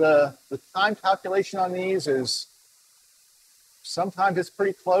 The time calculation on these is sometimes it's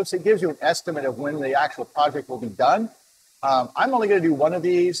pretty close. It gives you an estimate of when the actual project will be done. I'm only going to do one of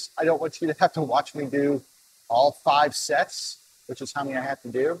these. I don't want you to have to watch me do all 5 sets, which is how many I have to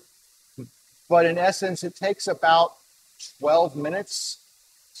do. But in essence, it takes about 12 minutes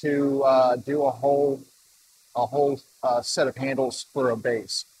to do a whole set of handles for a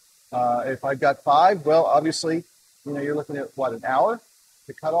base. If I've got 5, well, obviously, you know, you're looking at what, an hour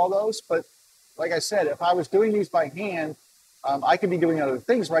to cut all those. But like I said, if I was doing these by hand, I could be doing other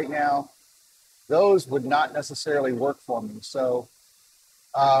things right now. Those would not necessarily work for me. So,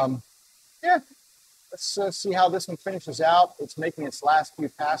 yeah, let's see how this one finishes out. It's making its last few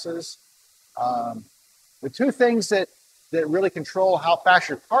passes. The 2 things that really control how fast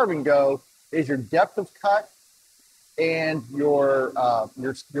your carving go is your depth of cut and your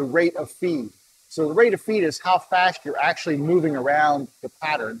rate of feed. So the rate of feed is how fast you're actually moving around the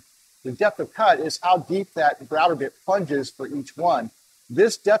pattern. The depth of cut is how deep that grouter bit plunges for each one.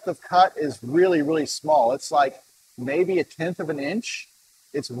 This depth of cut is really, really small. It's like maybe 1/10 of an inch.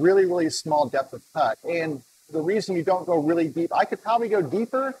 It's really, really small depth of cut. And the reason you don't go really deep, I could probably go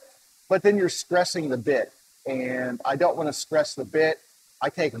deeper, but then you're stressing the bit. And I don't want to stress the bit. I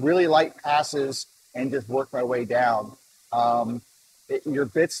take really light passes and just work my way down. Your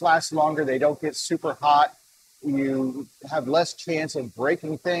bits last longer. They don't get super hot. You have less chance of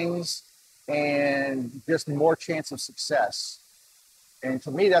breaking things and just more chance of success. And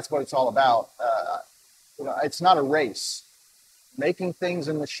to me, that's what it's all about. You know, it's not a race. Making things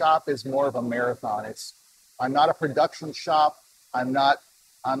in the shop is more of a marathon. I'm not a production shop. I'm not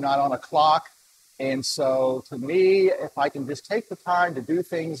on a clock. And so to me, if I can just take the time to do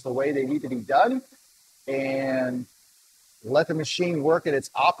things the way they need to be done and let the machine work at its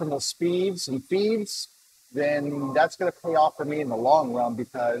optimal speeds and feeds, then that's going to pay off for me in the long run,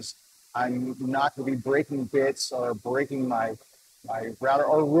 because I'm not going to be breaking bits or breaking my router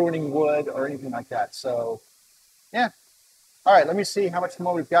or ruining wood or anything like that. So, yeah. All right, let me see how much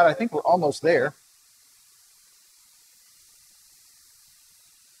more we've got. I think we're almost there.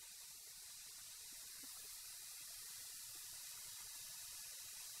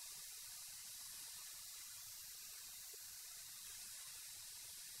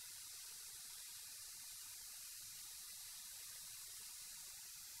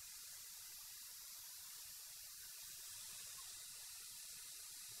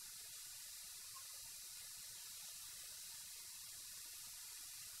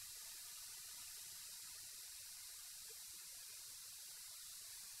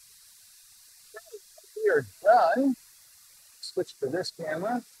 We are done. Switch to this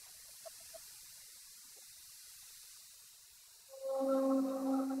camera.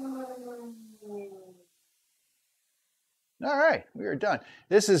 All right, we are done.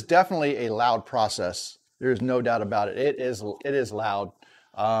 This is definitely a loud process. There's no doubt about it. It is loud.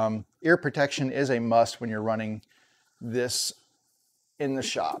 Ear protection is a must when you're running this in the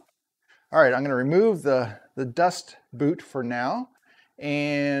shop. All right, I'm going to remove the dust boot for now,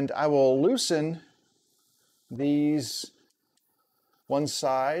 and I will loosen these one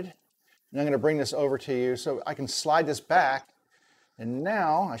side, and I'm going to bring this over to you so I can slide this back, and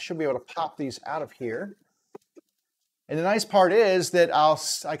now I should be able to pop these out of here. And the nice part is that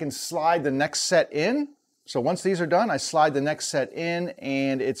I can slide the next set in. So once these are done, I slide the next set in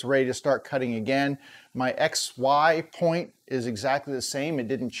and it's ready to start cutting again. My XY point is exactly the same. It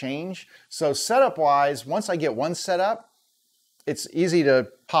didn't change. So setup wise, once I get one set up, it's easy to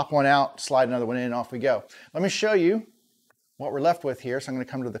pop one out, slide another one in, and off we go. Let me show you what we're left with here. So I'm going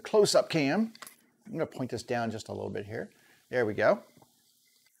to come to the close-up cam. I'm going to point this down just a little bit here. There we go. All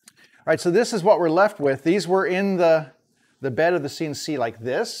right, so this is what we're left with. These were in the bed of the CNC like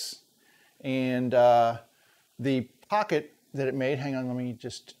this, and the pocket that it made, hang on, let me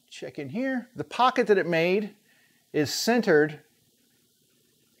just check in here. The pocket that it made is centered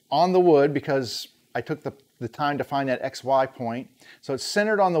on the wood because I took the time to find that XY point. So it's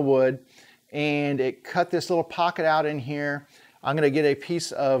centered on the wood, and it cut this little pocket out in here. I'm going to get a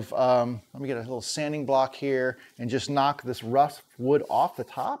piece of, let me get a little sanding block here and just knock this rough wood off the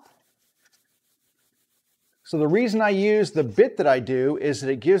top. So the reason I use the bit that I do is that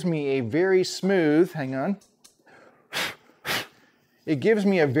it gives me a very smooth, hang on, it gives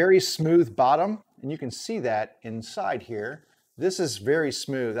me a very smooth bottom, and you can see that inside here. This is very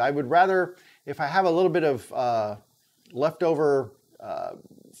smooth. I would rather, if I have a little bit of leftover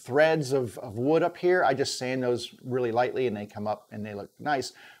threads of wood up here, I just sand those really lightly and they come up and they look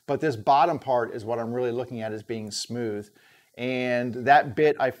nice. But this bottom part is what I'm really looking at as being smooth. And that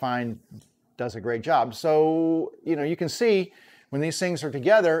bit I find does a great job. So, you know, you can see when these things are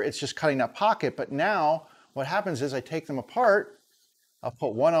together, it's just cutting that pocket. But now what happens is I take them apart, I'll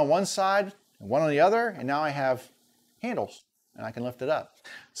put one on one side and one on the other, and now I have handles and I can lift it up.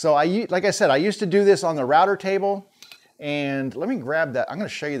 So like I said, I used to do this on the router table. And let me grab that. I'm going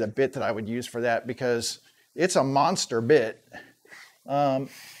to show you the bit that I would use for that because it's a monster bit.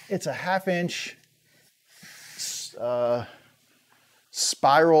 It's a 1/2 inch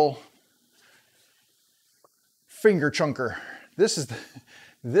spiral finger chunker.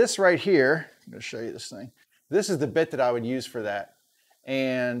 This right here, I'm going to show you this thing. This is the bit that I would use for that.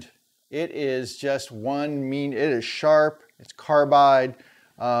 And it is just it is sharp, it's carbide,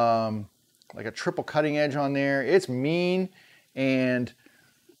 like a triple cutting edge on there. It's mean, and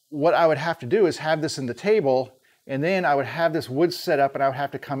what I would have to do is have this in the table, and then I would have this wood set up, and I would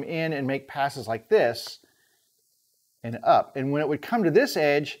have to come in and make passes like this and up. And when it would come to this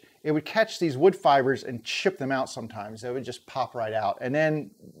edge, it would catch these wood fibers and chip them out sometimes. They would just pop right out. And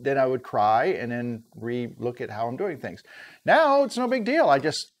then I would cry and then re-look at how I'm doing things. Now it's no big deal. I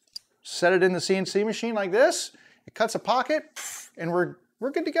just set it in the CNC machine like this. It cuts a pocket, and we're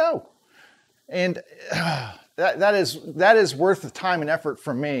good to go. And that is worth the time and effort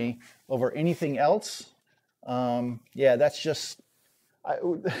for me over anything else. Yeah, that's just,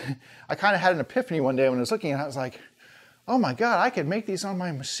 I kind of had an epiphany one day when I was looking, and I was like, oh my God, I could make these on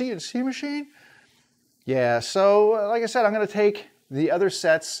my CNC machine? Yeah, so like I said, I'm going to take the other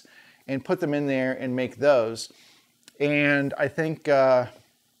sets and put them in there and make those. And I think, how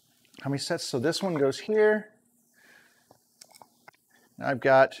many sets? So this one goes here. I've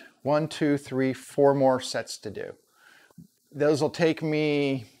got 1, 2, 3, 4 more sets to do. Those will take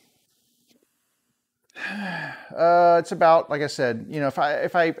me, it's about, like I said, you know, if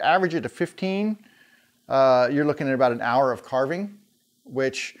I average it to 15, you're looking at about an hour of carving,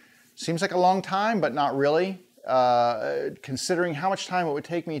 which seems like a long time, but not really, considering how much time it would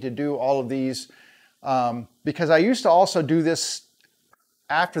take me to do all of these. Because I used to also do this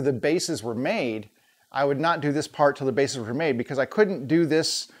after the bases were made. I would not do this part till the bases were made because I couldn't do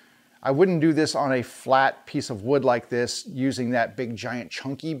this. I wouldn't do this on a flat piece of wood like this using that big giant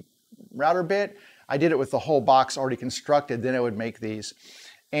chunky router bit. I did it with the whole box already constructed, then I would make these.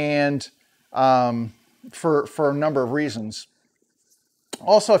 And for a number of reasons.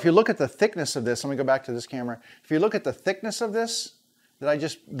 Also, if you look at the thickness of this, let me go back to this camera. If you look at the thickness of this that I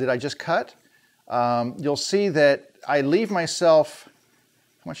just cut, you'll see that I leave myself,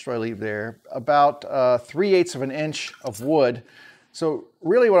 how much do I leave there? About 3/8 of an inch of wood. So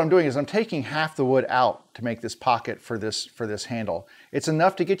really what I'm doing is I'm taking half the wood out to make this pocket for this handle. It's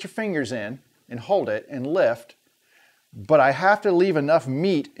enough to get your fingers in and hold it and lift, but I have to leave enough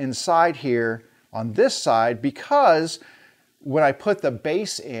meat inside here on this side because when I put the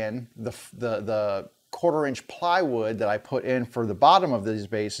base in, the 1/4 inch plywood that I put in for the bottom of these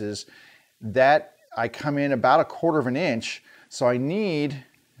bases, that I come in about 1/4 of an inch. So I need,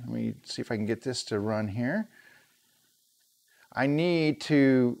 let me see if I can get this to run here. I need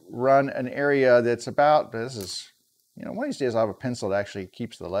to run an area that's about, this is, you know, one of these days I'll have a pencil that actually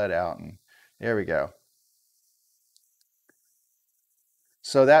keeps the lead out, and there we go.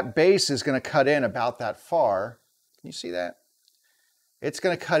 So that base is going to cut in about that far. Can you see that? It's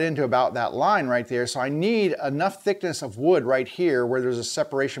going to cut into about that line right there. So I need enough thickness of wood right here where there's a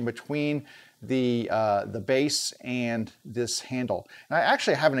separation between the base and this handle. And I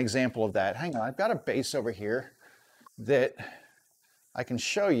actually have an example of that. Hang on, I've got a base over here that I can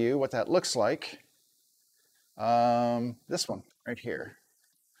show you what that looks like. This one right here,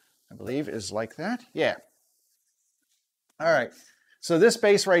 I believe is like that. Yeah. All right. So this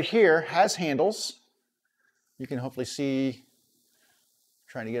base right here has handles. You can hopefully see,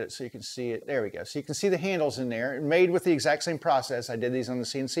 trying to get it so you can see it. There we go. So you can see the handles in there, made with the exact same process. I did these on the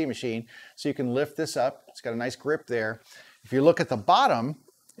CNC machine. So you can lift this up. It's got a nice grip there. If you look at the bottom,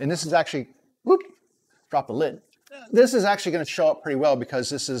 and this is actually, whoop, drop the lid. This is actually going to show up pretty well because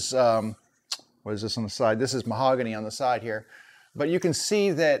this is, what is this on the side? This is mahogany on the side here. But you can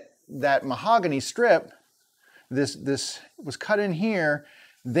see that that mahogany strip, this was cut in here.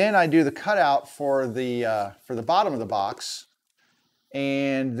 Then I do the cutout for the bottom of the box.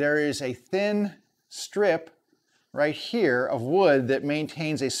 And there is a thin strip right here of wood that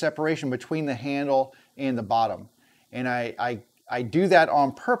maintains a separation between the handle and the bottom. And I do that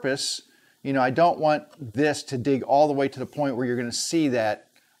on purpose. You know, I don't want this to dig all the way to the point where you're going to see that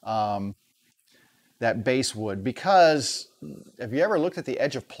that base wood, because have you ever looked at the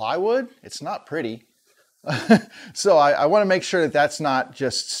edge of plywood? It's not pretty. So I want to make sure that that's not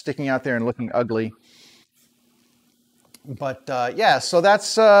just sticking out there and looking ugly. But yeah, so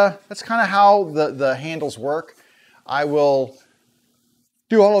that's kind of how the handles work. I will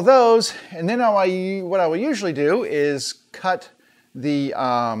do all of those, and then what I will usually do is cut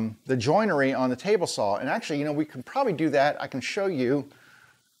the joinery on the table saw. And actually, you know, we can probably do that. I can show you.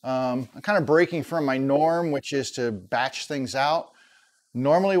 I'm kind of breaking from my norm, which is to batch things out.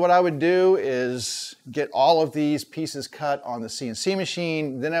 Normally what I would do is get all of these pieces cut on the CNC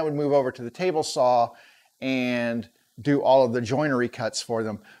machine, then I would move over to the table saw and do all of the joinery cuts for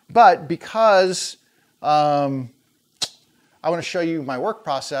them. But because I want to show you my work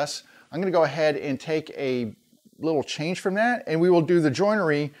process, I'm going to go ahead and take a little change from that, and we will do the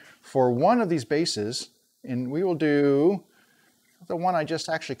joinery for one of these bases, and we will do the one I just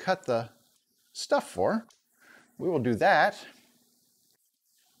actually cut the stuff for. We will do that,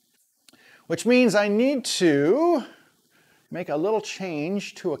 which means I need to make a little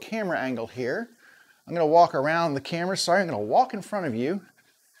change to a camera angle here. I'm going to walk around the camera. Sorry, I'm going to walk in front of you.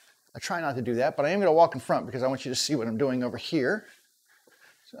 I try not to do that, but I am going to walk in front because I want you to see what I'm doing over here.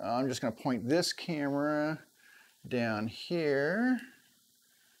 So I'm just going to point this camera down here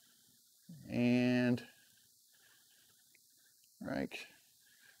and right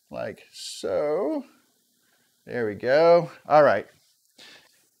like so. There we go. All right.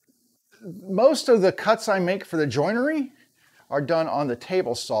 Most of the cuts I make for the joinery are done on the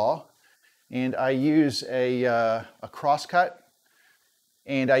table saw, and I use a cross cut,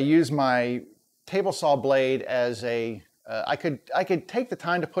 and I use my table saw blade as a I could take the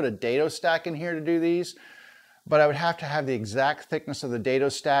time to put a dado stack in here to do these, but I would have to have the exact thickness of the dado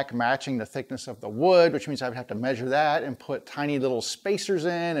stack matching the thickness of the wood, which means I would have to measure that and put tiny little spacers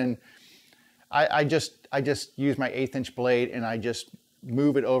in. And I just use my 1/8 inch blade, and I just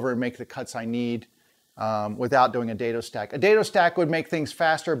move it over and make the cuts I need without doing a dado stack. A dado stack would make things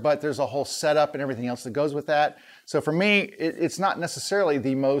faster, but there's a whole setup and everything else that goes with that. So for me, it's not necessarily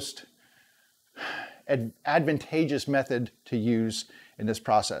the most advantageous method to use in this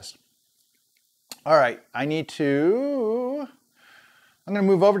process. All right, I'm going to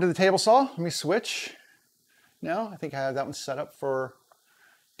move over to the table saw. Let me switch. Now, I think I have that one set up for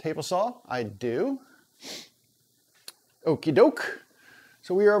table saw. I do. Okie doke.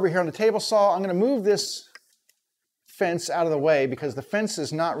 So we are over here on the table saw. I'm going to move this fence out of the way because the fence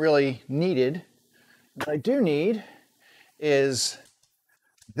is not really needed. What I do need is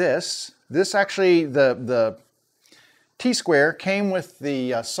this. This actually, the T-square came with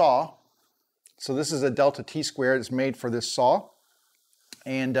the saw. So this is a Delta T-square that's made for this saw.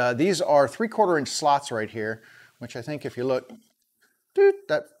 And these are 3/4 inch slots right here, which I think if you look,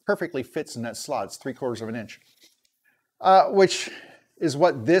 that perfectly fits in that slot. It's 3/4 of an inch, which is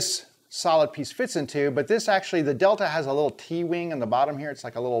what this solid piece fits into. But this actually, the Delta has a little T-wing on the bottom here. It's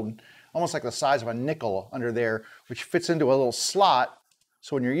like a little, almost like the size of a nickel under there, which fits into a little slot.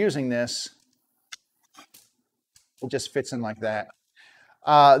 So when you're using this, it just fits in like that.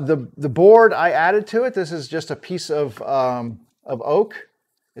 The board I added to it, this is just a piece of oak.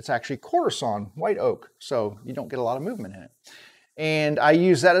 It's actually quarter sawn white oak, so you don't get a lot of movement in it. And I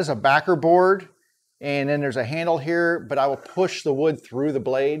use that as a backer board, and then there's a handle here, but I will push the wood through the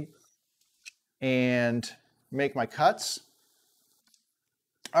blade and make my cuts.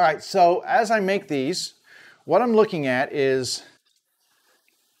 All right, so as I make these, what I'm looking at is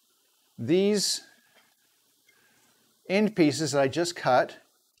these end pieces that I just cut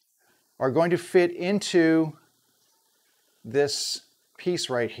are going to fit into this piece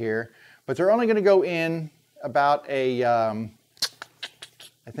right here, but they're only going to go in about a, I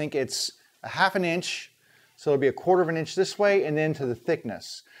think it's a 1/2 inch, so it'll be a 1/4 inch this way and then to the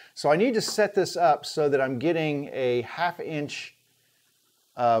thickness. So I need to set this up so that I'm getting a 1/2 inch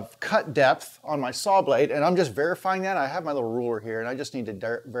of cut depth on my saw blade, and I'm just verifying that. I have my little ruler here, and I just need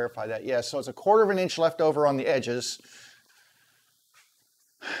to verify that. Yes, so it's a 1/4 inch left over on the edges.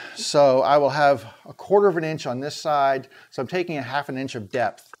 So I will have a 1/4 inch on this side. So I'm taking a 1/2 inch of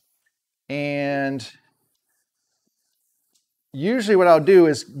depth. And usually what I'll do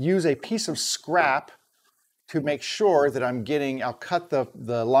is use a piece of scrap to make sure that I'm getting, I'll cut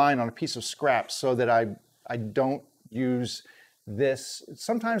the line on a piece of scrap so that I don't use this.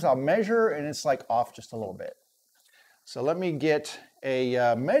 Sometimes I'll measure and it's like off just a little bit. So let me get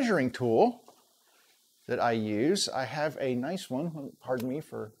a measuring tool that I use. I have a nice one, pardon me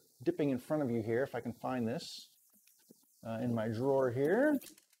for dipping in front of you here, if I can find this in my drawer here.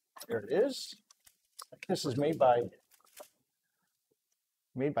 There it is. This is made by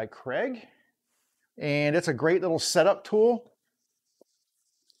Craig, and it's a great little setup tool.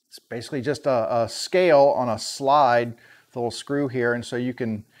 It's basically just a scale on a slide with a little screw here, and so you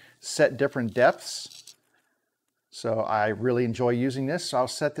can set different depths. So I really enjoy using this. So I'll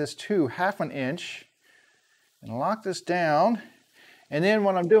set this to 1/2 inch and lock this down. And then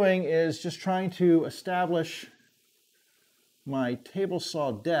what I'm doing is just trying to establish my table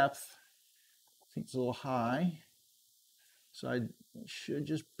saw depth. I think it's a little high. So I should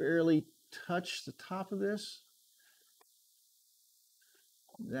just barely touch the top of this.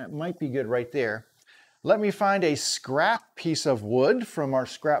 That might be good right there. Let me find a scrap piece of wood from our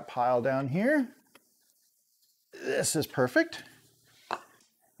scrap pile down here. This is perfect.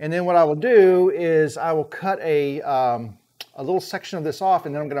 And then what I will do is I will cut a little section of this off,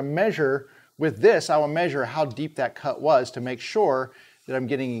 and then I'm going to measure with this. I will measure how deep that cut was to make sure that I'm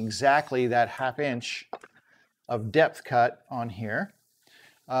getting exactly that 1/2 inch of depth cut on here.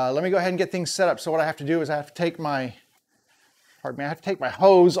 Let me go ahead and get things set up. So what I have to do is I have to take my, I have to take my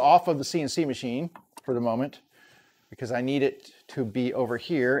hose off of the CNC machine for the moment because I need it to be over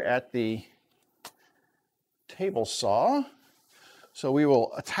here at the table saw. So we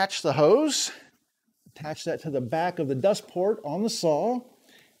will attach the hose, attach that to the back of the dust port on the saw.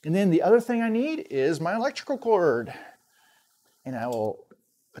 And then the other thing I need is my electrical cord. And I will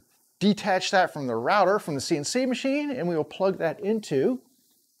detach that from the router from the CNC machine, and we will plug that into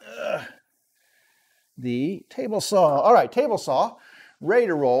the table saw. All right, table saw, ready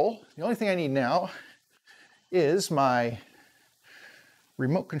to roll. The only thing I need now is my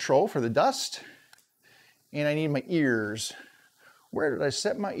remote control for the dust, and I need my ears. Where did I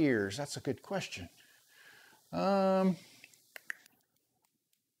set my ears? That's a good question. Put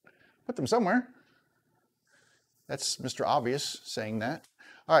them somewhere. That's Mr. Obvious saying that.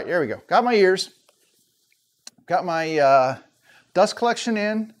 All right, there we go. Got my ears. Got my dust collection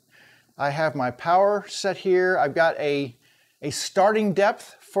in. I have my power set here. I've got a starting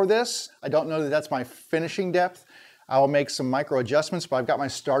depth for this. I don't know that that's my finishing depth. I will make some micro adjustments, but I've got my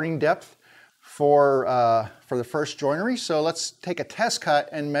starting depth for the first joinery. So let's take a test cut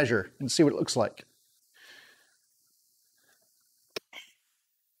and measure and see what it looks like.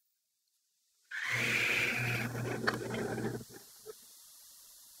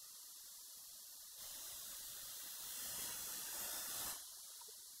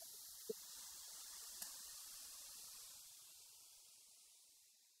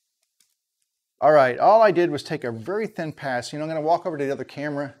 All right, all I did was take a very thin pass. You know, I'm gonna walk over to the other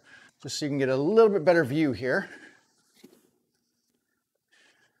camera just so you can get a little bit better view here.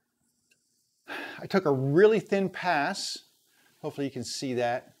 I took a really thin pass. Hopefully you can see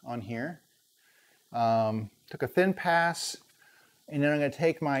that on here. Took a thin pass, and then I'm gonna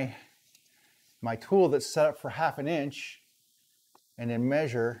take my tool that's set up for 1/2 inch and then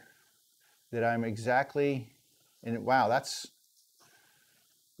measure that I'm exactly, and wow, that's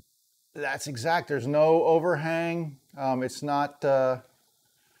exact. There's no overhang. It's not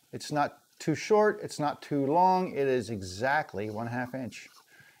too short. It's not too long. It is exactly 1/2 inch.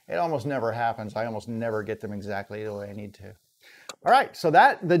 It almost never happens. I almost never get them exactly the way I need to. All right, so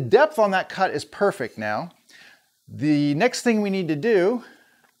the depth on that cut is perfect now. The next thing we need to do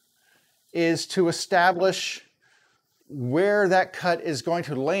is to establish where that cut is going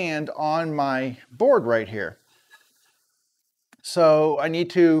to land on my board right here. So I need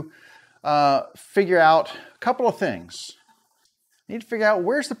to figure out a couple of things. I need to figure out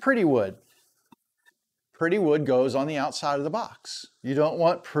where's the pretty wood. Pretty wood goes on the outside of the box. You don't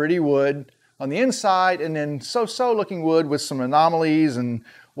want pretty wood on the inside and then so-so looking wood with some anomalies and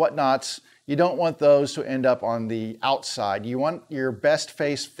whatnots. You don't want those to end up on the outside. You want your best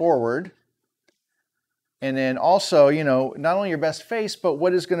face forward. And then also, you know, not only your best face, but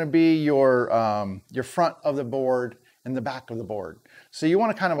what is going to be your front of the board and the back of the board. So you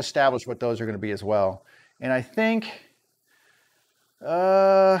want to kind of establish what those are going to be as well. And I think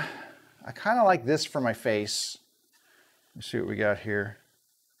I kind of like this for my face. Let's see what we got here.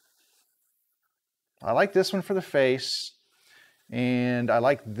 I like this one for the face, and I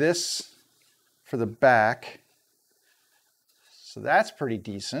like this for the back. So that's pretty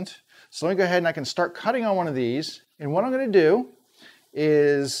decent. So let me go ahead and I can start cutting on one of these, And what I'm going to do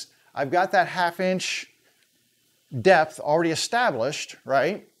is I've got that 1/2 inch depth already established,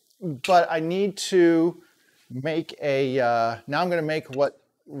 right? But I need to make a, now I'm going to make what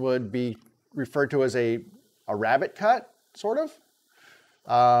would be referred to as a rabbit cut, sort of.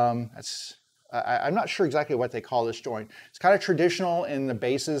 I'm not sure exactly what they call this joint. It's kind of traditional in the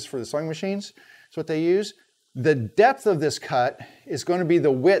bases for the sewing machines. It's what they use. The depth of this cut is going to be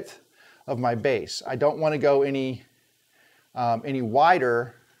the width of my base. I don't want to go any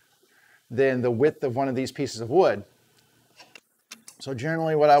wider than the width of one of these pieces of wood. So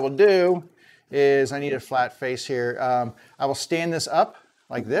generally what I will do is, I need a flat face here. I will stand this up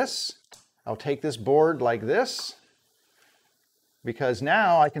like this. I'll take this board like this, because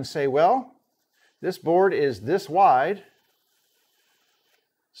now I can say, well, this board is this wide,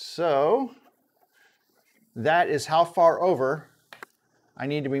 so that is how far over I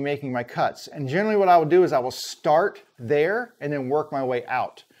need to be making my cuts. And generally what I will do is I will start there and then work my way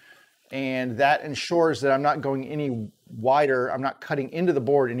out. And that ensures that I'm not going any wider, I'm not cutting into the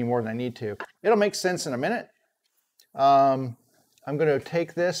board any more than I need to. It'll make sense in a minute. I'm going to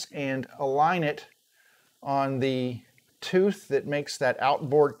take this and align it on the tooth that makes that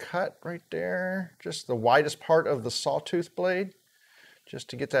outboard cut right there, just the widest part of the sawtooth blade, just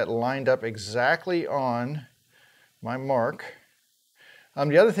to get that lined up exactly on my mark.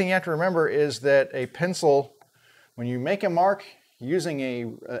 The other thing you have to remember is that a pencil, when you make a mark using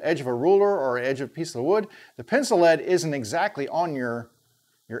a edge of a ruler or an edge of a piece of wood, the pencil lead isn't exactly on your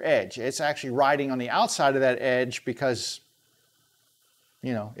edge. It's actually riding on the outside of that edge because,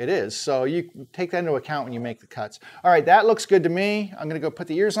 you know, it is. So you take that into account when you make the cuts. All right, that looks good to me. I'm gonna go put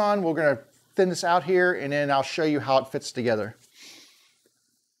the ears on. We're gonna thin this out here, and then I'll show you how it fits together.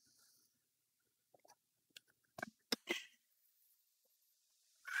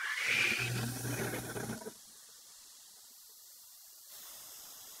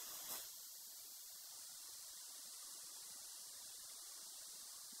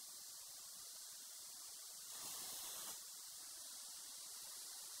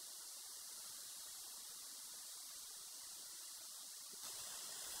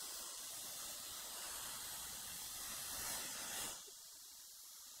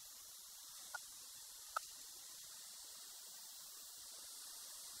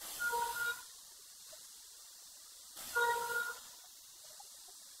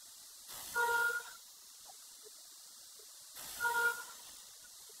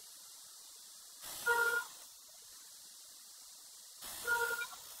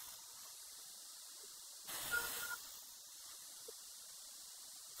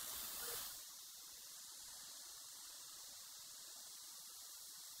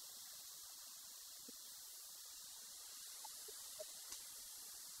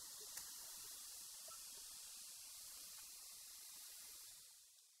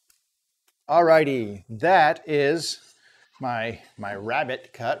 Alrighty, that is my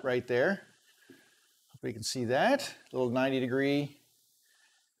rabbit cut right there. Hope you can see that. Little 90-degree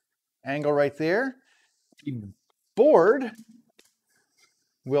angle right there. The board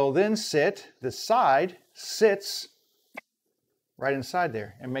will then sit, the side sits right inside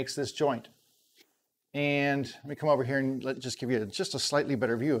there and makes this joint. And let me come over here and just give you just a slightly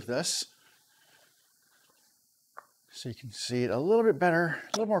better view of this, so you can see it a little bit better,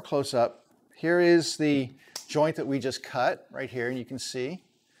 a little more close up. Here is the joint that we just cut right here, and you can see.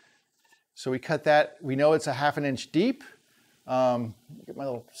 So we cut that, we know it's a 1/2 inch deep. Get my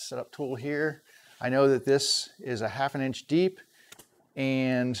little setup tool here. I know that this is a 1/2 inch deep,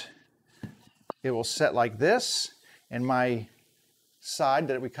 and it will set like this. And my side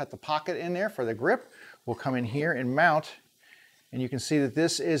that we cut the pocket in there for the grip will come in here and mount. And you can see that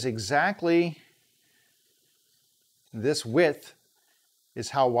this is exactly, this width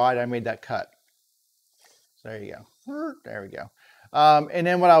is how wide I made that cut. So there you go. There we go. And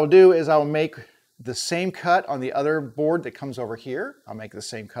then what I will do is I will make the same cut on the other board that comes over here. I'll make the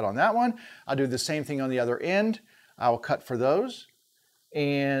same cut on that one. I'll do the same thing on the other end. I will cut for those.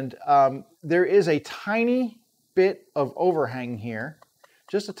 And there is a tiny bit of overhang here,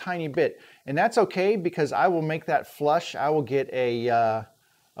 just a tiny bit. And that's okay, because I will make that flush. I will get a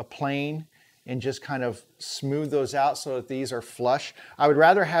plane and just kind of smooth those out so that these are flush. I would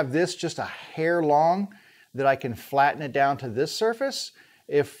rather have this just a hair long, that I can flatten it down to this surface.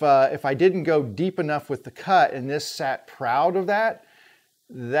 If I didn't go deep enough with the cut and this sat proud of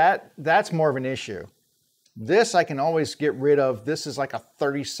that's more of an issue. This I can always get rid of. This is like a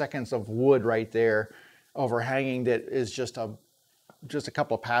 30 seconds of wood right there overhanging that is just a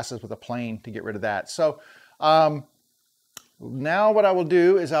couple of passes with a plane to get rid of that. So now what I will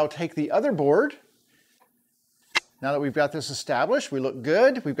do is I'll take the other board Now that we've got this established, we look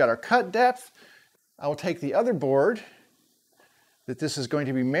good. We've got our cut depth. I will take the other board that this is going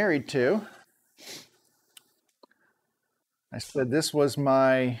to be married to. I said this is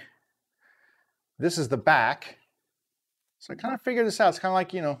the back. So I kind of figured this out. It's kind of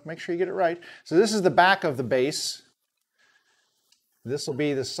like, you know, make sure you get it right. So this is the back of the base. This will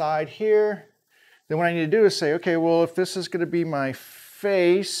be the side here. Then what I need to do is say, okay, well, if this is going to be my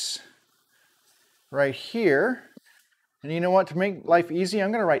face right here, and you know what, to make life easy,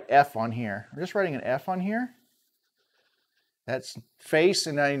 I'm going to write F on here. I'm just writing an F on here. That's face,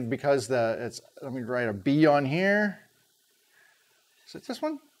 and then because let me write a B on here. Is it this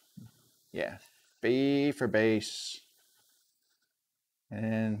one? Yeah, B for base.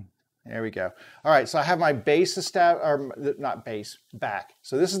 And there we go. All right, so I have my base not base, back.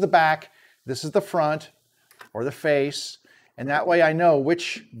 So this is the back, this is the front, or the face, and that way I know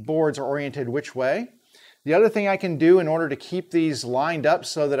which boards are oriented which way. The other thing I can do in order to keep these lined up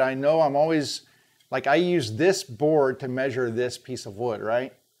so that I know I'm always, like I use this board to measure this piece of wood,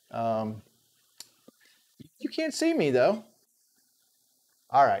 right? You can't see me though.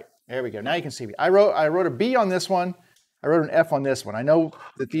 All right, there we go. Now you can see me. I wrote a B on this one. I wrote an F on this one. I know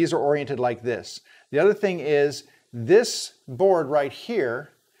that these are oriented like this. The other thing is this board right here,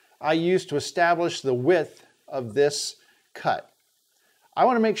 I use to establish the width of this cut. I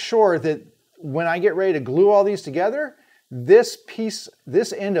want to make sure that when I get ready to glue all these together, this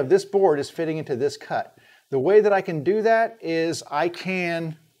end of this board is fitting into this cut. The way that I can do that is I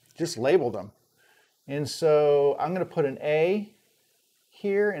can just label them. And so I'm going to put an A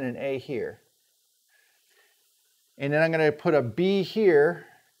here and an A here. And then I'm going to put a B here.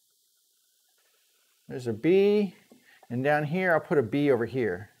 There's a B. And down here, I'll put a B over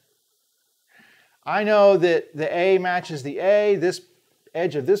here. I know that the A matches the A. This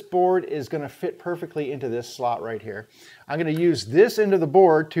edge of this board is going to fit perfectly into this slot right here. I'm going to use this end of the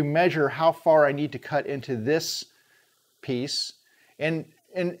board to measure how far I need to cut into this piece. And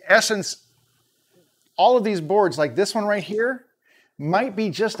in essence, all of these boards, like this one right here, might be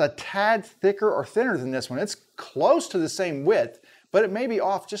just a tad thicker or thinner than this one. It's close to the same width, but it may be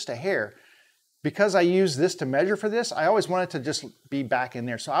off just a hair. Because I use this to measure for this, I always want it to just be back in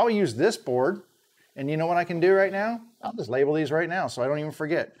there. So I will use this board, and you know what I can do right now? I'll just label these right now so I don't even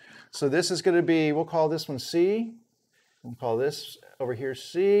forget. So this is going to be, we'll call this one C. We'll call this over here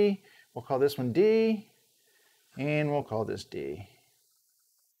C. We'll call this one D. And we'll call this D.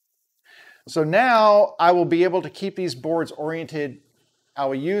 So now I will be able to keep these boards oriented. I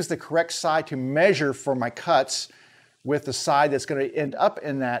will use the correct side to measure for my cuts with the side that's going to end up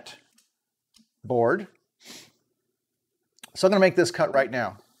in that board. So I'm going to make this cut right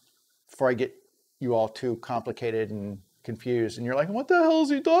now before I get you all too complicated and confused. And you're like, what the hell is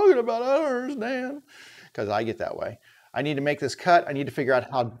he talking about? I don't understand. Because I get that way. I need to make this cut. I need to figure out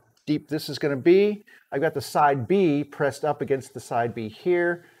how deep this is going to be. I've got the side B pressed up against the side B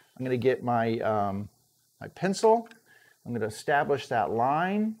here. I'm going to get my, my pencil. I'm going to establish that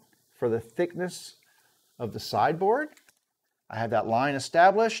line for the thickness of the sideboard. I have that line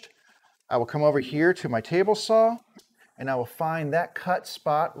established. I will come over here to my table saw and I will find that cut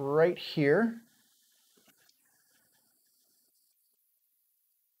spot right here.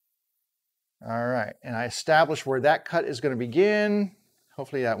 All right, and I establish where that cut is going to begin.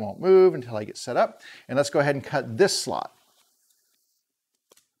 Hopefully that won't move until I get set up. And let's go ahead and cut this slot.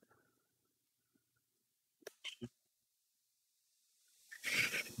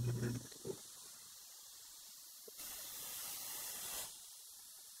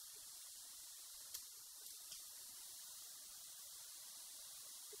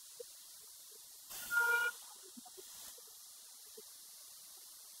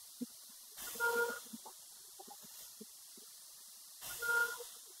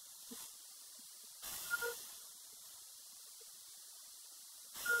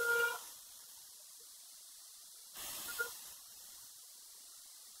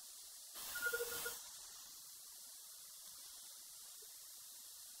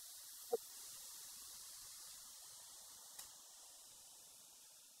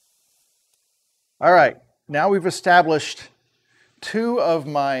 All right, now we've established two of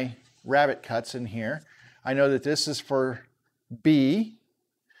my rabbit cuts in here. I know that this is for B.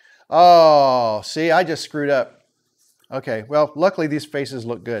 Oh, see, I just screwed up. Okay, well, luckily these faces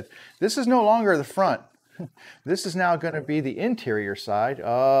look good. This is no longer the front. This is now going to be the interior side.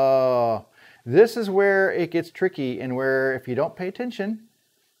 Oh, this is where it gets tricky and where if you don't pay attention,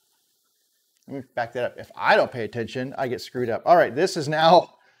 let me back that up. If I don't pay attention, I get screwed up. All right, this is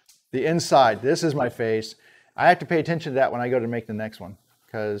now the inside. This is my face. I have to pay attention to that when I go to make the next one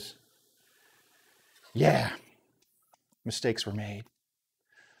because, yeah. mistakes were made.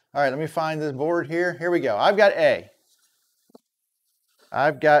 All right, let me find this board here. Here we go. I've got A.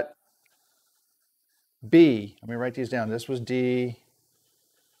 I've got B. Let me write these down. This was D.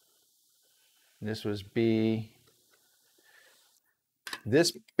 This was B.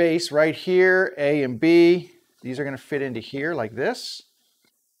 This base right here, A and B, these are going to fit into here like this.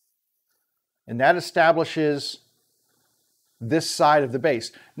 And that establishes this side of the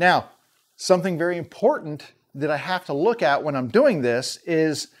base. Now, something very important that I have to look at when I'm doing this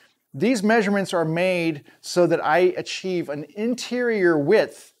is these measurements are made so that I achieve an interior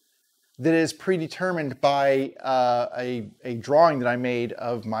width that is predetermined by a drawing that I made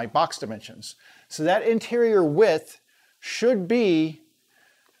of my box dimensions. So that interior width should be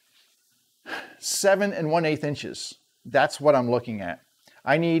 7 1/8 inches. That's what I'm looking at.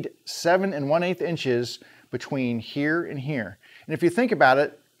 I need 7 1/8 inches between here and here. And if you think about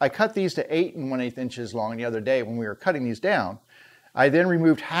it, I cut these to 8 1/8 inches long the other day when we were cutting these down. I then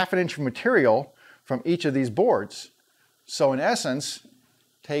removed 1/2 inch of material from each of these boards. So in essence,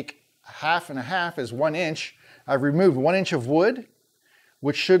 take 1/2 and 1/2 is 1 inch. I've removed 1 inch of wood,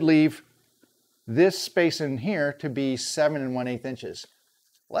 which should leave this space in here to be 7 1/8 inches.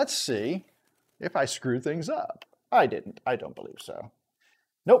 Let's see if I screw things up. I didn't. I don't believe so.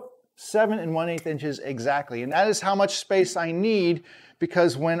 Nope. 7 1/8 inches exactly. And that is how much space I need,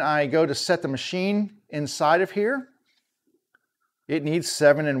 because when I go to set the machine inside of here, it needs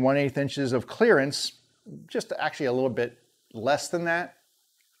 7 1/8 inches of clearance, just actually a little bit less than that.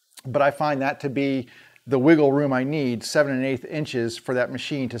 But I find that to be the wiggle room I need, 7 1/8 inches for that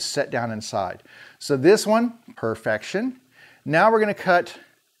machine to set down inside. So this one, perfection. Now we're going to cut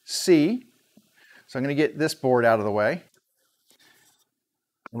C. So I'm going to get this board out of the way.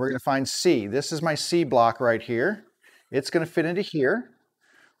 And we're going to find C. This is my C block right here. It's going to fit into here,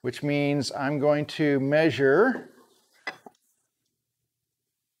 which means I'm going to measure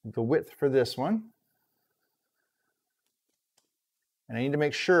the width for this one. And I need to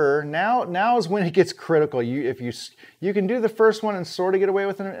make sure, now is when it gets critical. You can do the first one and sort of get away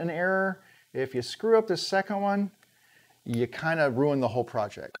with an error. If you screw up the second one, you kind of ruin the whole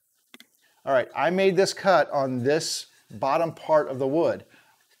project. All right, I made this cut on this bottom part of the wood.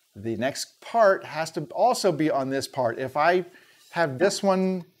 The next part has to also be on this part. If I have this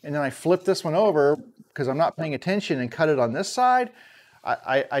one and then I flip this one over because I'm not paying attention and cut it on this side,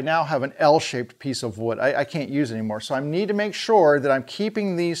 I now have an L-shaped piece of wood. I can't use it anymore. So I need to make sure that I'm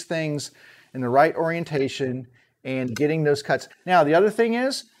keeping these things in the right orientation and getting those cuts. Now, the other thing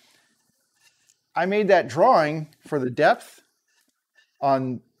is, I made that drawing for the depth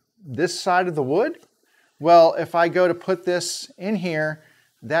on this side of the wood. Well, if I go to put this in here,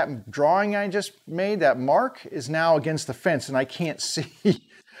 that drawing I just made, that mark, is now against the fence and I can't see,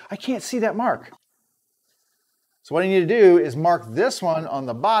 I can't see that mark. So what I need to do is mark this one on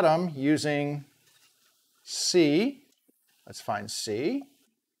the bottom using C. Let's find C.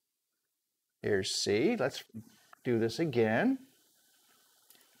 Here's C. Let's do this again.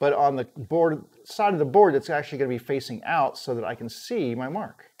 But on the board, side of the board, it's actually going to be facing out so that I can see my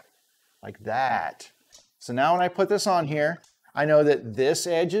mark. Like that. So now when I put this on here, I know that this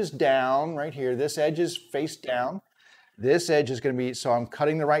edge is down right here. This edge is face down. This edge is going to be, so I'm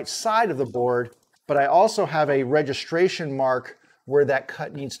cutting the right side of the board, but I also have a registration mark where that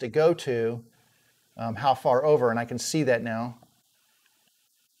cut needs to go to, how far over, and I can see that now.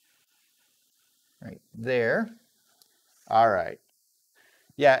 Right there. All right.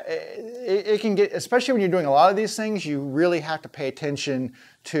 Yeah, it can get, especially when you're doing a lot of these things, you really have to pay attention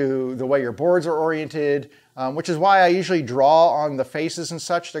to the way your boards are oriented, which is why I usually draw on the faces and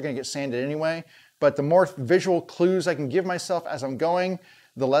such. They're going to get sanded anyway. But the more visual clues I can give myself as I'm going,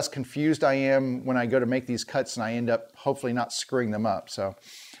 the less confused I am when I go to make these cuts and I end up hopefully not screwing them up. So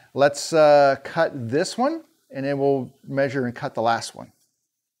let's cut this one and then we'll measure and cut the last one.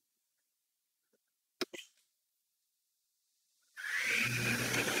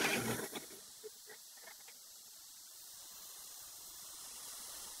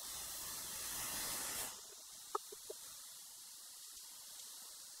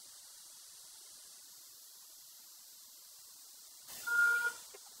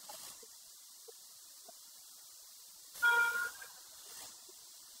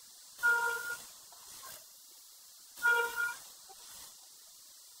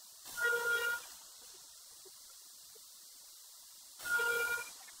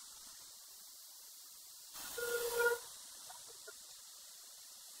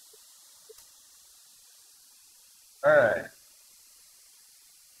 All right.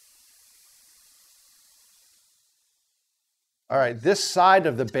 All right, this side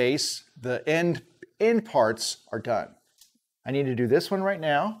of the base, the end parts are done. I need to do this one right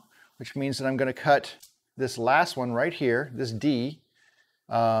now, which means that I'm going to cut this last one right here, this D.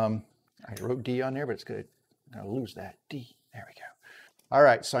 I wrote D on there, but it's going to lose that D. There we go. All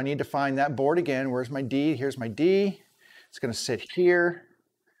right, so I need to find that board again. Where's my D? Here's my D. It's going to sit here.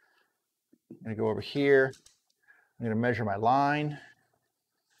 I'm going to go over here. I'm going to measure my line.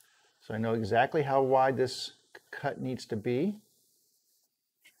 So I know exactly how wide this cut needs to be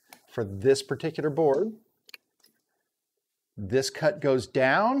for this particular board. This cut goes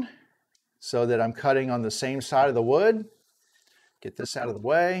down so that I'm cutting on the same side of the wood. Get this out of the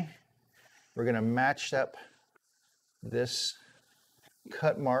way. We're going to match up this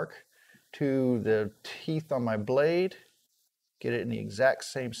cut mark to the teeth on my blade. Get it in the exact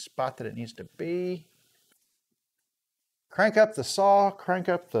same spot that it needs to be. Crank up the saw, crank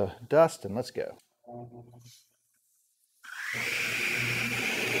up the dust, and let's go.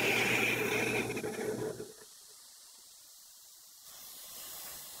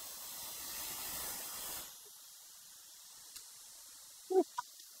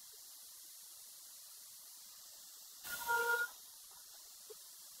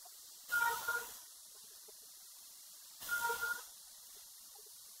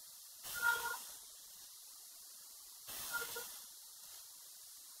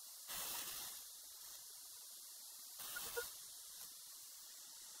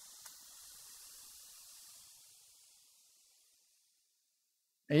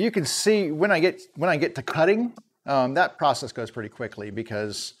 And you can see when I get to cutting, that process goes pretty quickly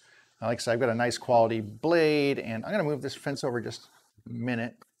because, like I said, I've got a nice quality blade, and I'm going to move this fence over just a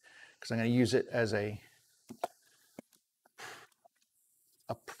minute because I'm going to use it as a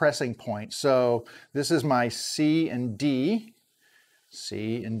pressing point. So this is my C and D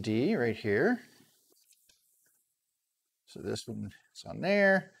right here. So this one is on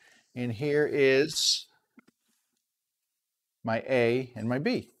there, and here is my A and my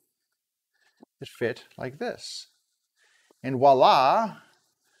B. It fit like this. And voila,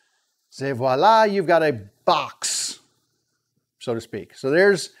 c'est voila, you've got a box, so to speak. So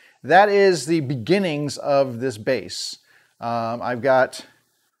that is the beginnings of this base. I've got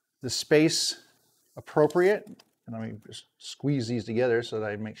the space appropriate, and let me just squeeze these together so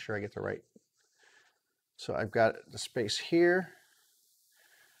that I make sure I get the right. So I've got the space here,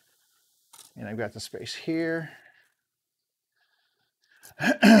 and I've got the space here.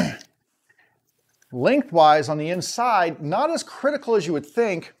 Lengthwise on the inside, not as critical as you would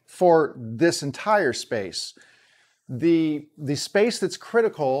think for this entire space. The space that's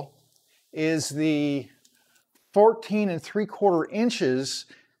critical is the 14 3/4 inches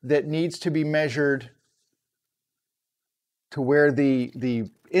that needs to be measured to where the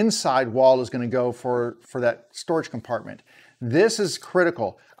inside wall is going to go for that storage compartment. This is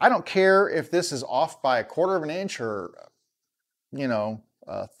critical. I don't care if this is off by 1/4 of an inch or, you know,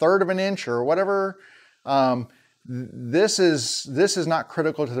 1/3 of an inch or whatever. This is not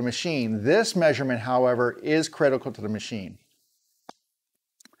critical to the machine. This measurement, however, is critical to the machine.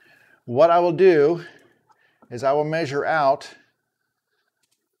 What I will do is I will measure out.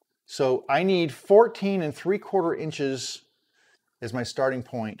 So I need 14 3/4 inches as my starting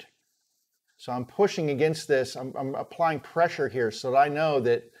point. So I'm pushing against this. I'm applying pressure here so that I know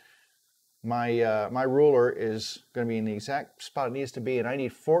that my ruler is going to be in the exact spot it needs to be, and I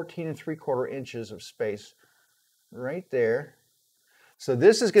need 14 3/4 inches of space right there. So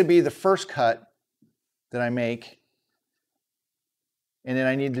this is going to be the first cut that I make, and then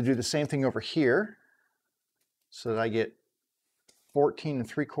I need to do the same thing over here so that I get 14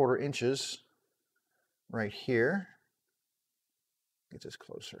 3/4 inches right here. Get this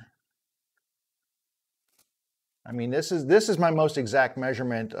closer. I mean, this is my most exact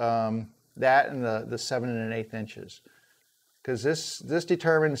measurement. That and the 7 1/8 inches, because this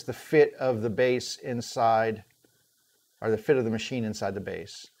determines the fit of the base inside, or the fit of the machine inside the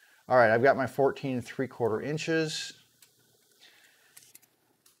base. All right, I've got my 14 3/4 inches.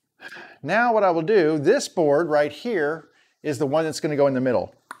 Now what I will do, this board right here is the one that's going to go in the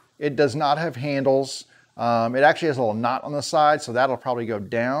middle. It does not have handles. It actually has a little knot on the side, so that'll probably go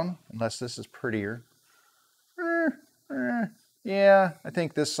down unless this is prettier. Yeah, I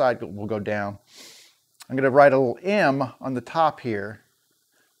think this side will go down. I'm going to write a little M on the top here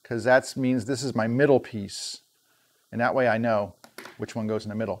because that means this is my middle piece. And that way I know which one goes in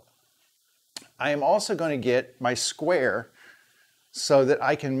the middle. I am also going to get my square so that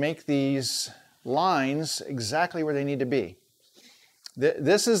I can make these lines exactly where they need to be.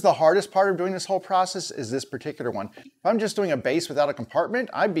 This is the hardest part of doing this whole process, is this particular one. If I'm just doing a base without a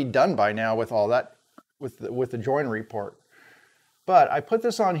compartment, I'd be done by now with all that, with the joinery part. But I put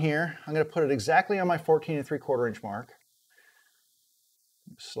this on here. I'm going to put it exactly on my 14 3/4 inch mark.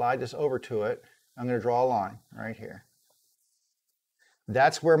 slide this over to it. I'm going to draw a line right here.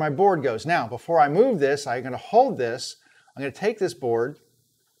 That's where my board goes. Now, before I move this, I'm going to hold this. I'm going to take this board.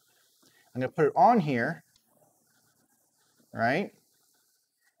 I'm going to put it on here, right?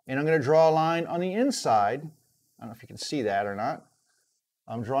 And I'm going to draw a line on the inside. I don't know if you can see that or not.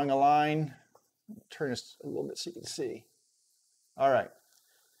 I'm drawing a line. Turn this a little bit so you can see. All right.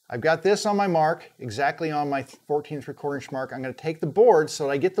 I've got this on my mark, exactly on my 14 3/4 inch mark. I'm going to take the board so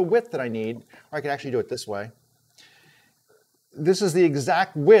that I get the width that I need, or I could actually do it this way. This is the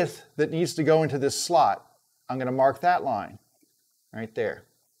exact width that needs to go into this slot. I'm going to mark that line right there.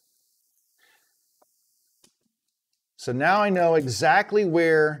 So now I know exactly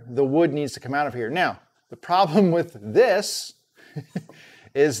where the wood needs to come out of here. Now, the problem with this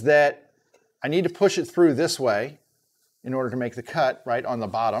is that I need to push it through this way in order to make the cut right on the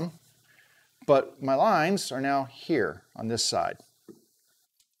bottom. But my lines are now here on this side.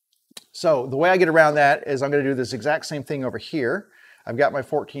 So the way I get around that is I'm going to do this exact same thing over here. I've got my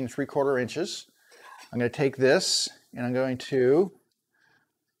 14 3/4 inches. I'm going to take this and I'm going to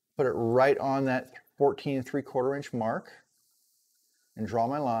put it right on that 14 3/4 inch mark and draw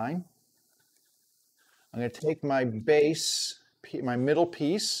my line. I'm going to take my base, my middle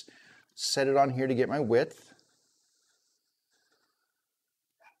piece, set it on here to get my width.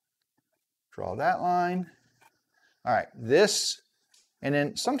 Draw that line. All right, this, and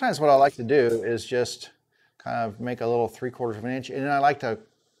then sometimes what I like to do is just kind of make a little 3/4 of an inch, and then I like to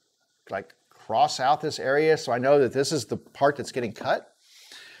like cross out this area so I know that this is the part that's getting cut.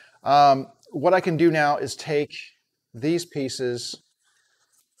 What I can do now is take these pieces,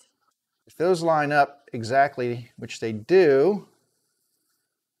 if those line up exactly, which they do,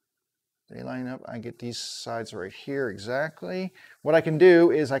 they line up, I get these sides right here exactly. What I can do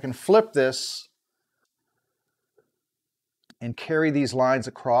is I can flip this and carry these lines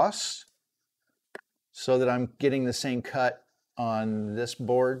across so that I'm getting the same cut on this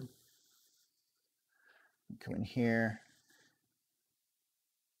board. Come in here.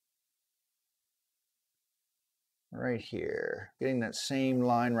 Right here, getting that same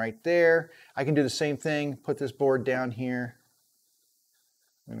line right there. I can do the same thing, put this board down here.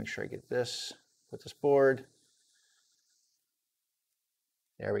 Let me make sure I get this, put this board.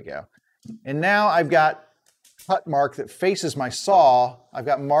 There we go. And now I've got cut mark that faces my saw. I've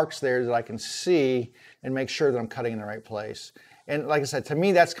got marks there that I can see and make sure that I'm cutting in the right place. And like I said, to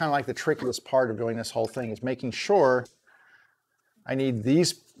me, that's kind of like the trickiest part of doing this whole thing, is making sure I need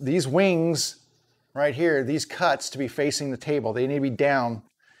these wings right here, these cuts to be facing the table. They need to be down.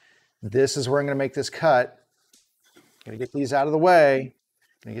 This is where I'm going to make this cut. Going to get these out of the way.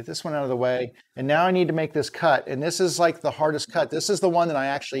 Going to get this one out of the way. And now I need to make this cut. And this is like the hardest cut. This is the one that I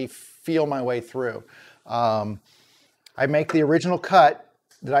actually feel my way through. I make the original cut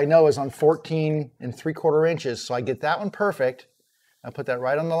that I know is on 14 3/4 inches. So I get that one perfect. I put that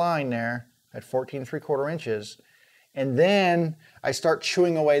right on the line there at 14 3/4 inches. And then I start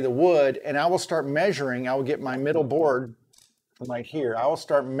chewing away the wood, and I will start measuring. I will get my middle board from right here. I will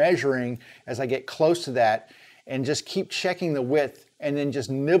start measuring as I get close to that and just keep checking the width and then just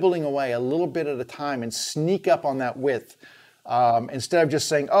nibbling away a little bit at a time and sneak up on that width. Instead of just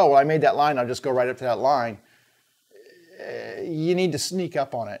saying, oh, well, I made that line, I'll just go right up to that line. You need to sneak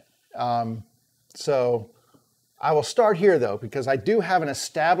up on it. So I will start here though, because I do have an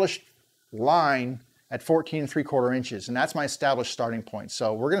established line at 14 3/4 inches, and that's my established starting point.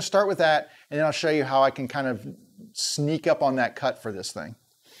 So we're going to start with that, and then I'll show you how I can kind of sneak up on that cut for this thing.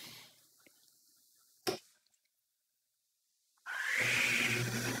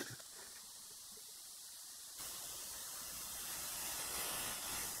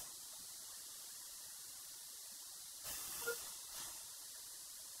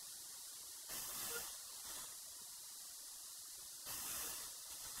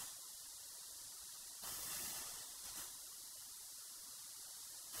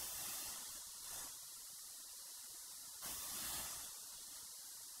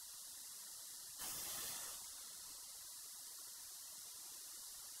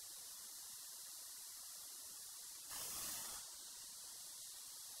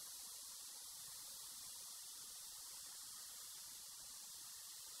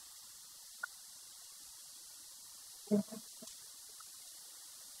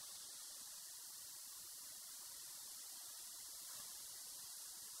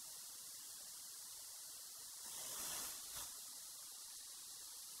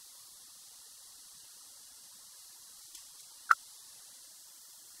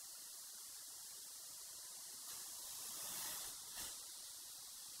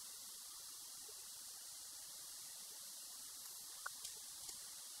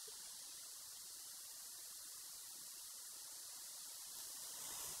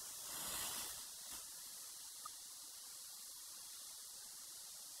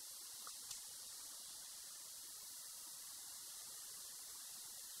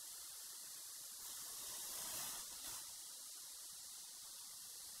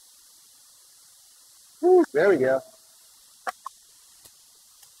 Woo, there we go.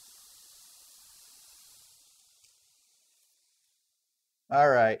 All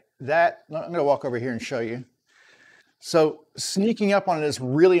right, I'm gonna walk over here and show you. So sneaking up on it is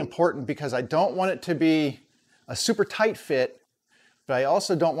really important because I don't want it to be a super tight fit, but I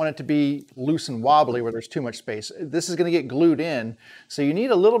also don't want it to be loose and wobbly where there's too much space. This is gonna get glued in, so you need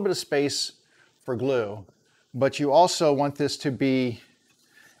a little bit of space for glue, but you also want this to be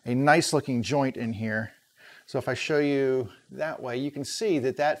a nice looking joint in here. So if I show you that way, you can see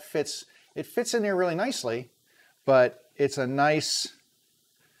that it fits in there really nicely, but it's a nice,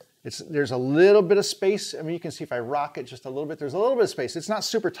 there's a little bit of space. I mean, you can see if I rock it just a little bit, there's a little bit of space. It's not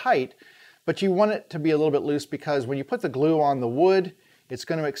super tight, but you want it to be a little bit loose because when you put the glue on the wood, it's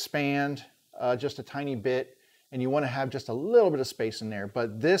going to expand just a tiny bit, and you want to have just a little bit of space in there.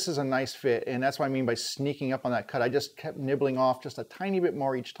 But this is a nice fit, and that's what I mean by sneaking up on that cut. I just kept nibbling off just a tiny bit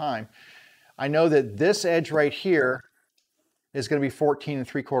more each time. I know that this edge right here is going to be 14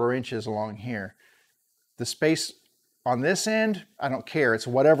 3/4 inches along here. The space on this end, I don't care. It's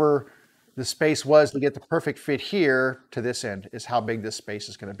whatever the space was to get the perfect fit here to this end is how big this space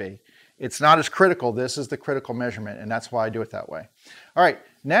is going to be. It's not as critical. This is the critical measurement, and that's why I do it that way. All right,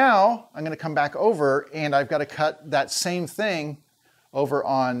 now I'm going to come back over, and I've got to cut that same thing over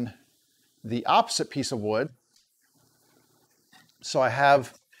on the opposite piece of wood. So I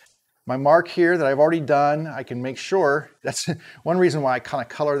have my mark here that I've already done. I can make sure. That's one reason why I kind of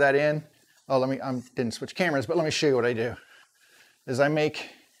color that in. Oh, I didn't switch cameras, but let me show you what I do. Is I make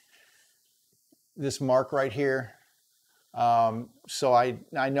this mark right here. So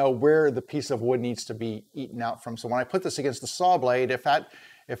I know where the piece of wood needs to be eaten out from. So when I put this against the saw blade,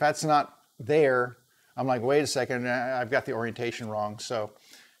 if that's not there, I'm like, wait a second, I've got the orientation wrong. So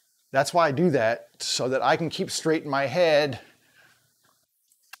that's why I do that, so that I can keep straight in my head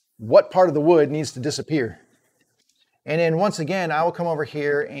what part of the wood needs to disappear. And then once again, I will come over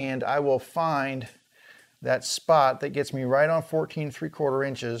here and I will find that spot that gets me right on 14 3/4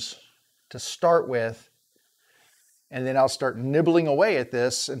 inches to start with. And then I'll start nibbling away at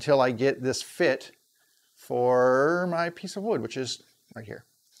this until I get this fit for my piece of wood, which is right here.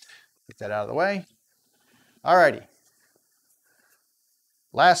 Get that out of the way. All righty.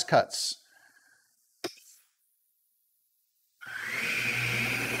 Last cuts.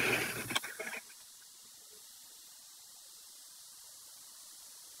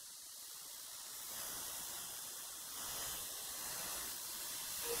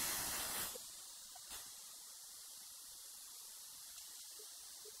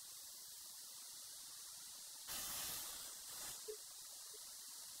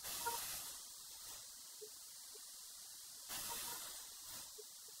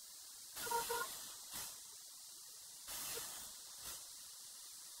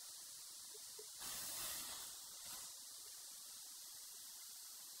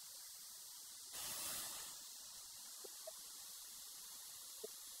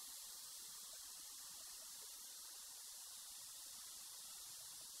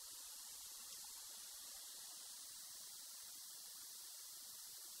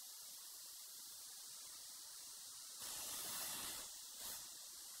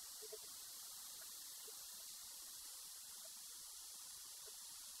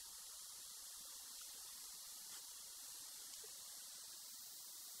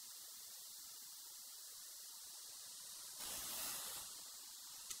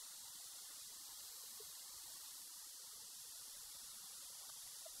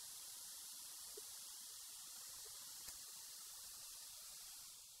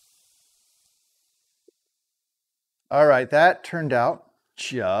 All right, that turned out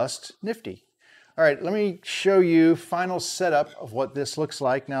just nifty. All right, let me show you final setup of what this looks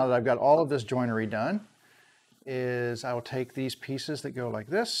like now that I've got all of this joinery done. Is I will take these pieces that go like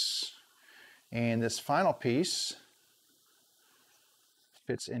this, and this final piece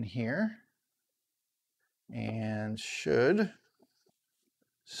fits in here and should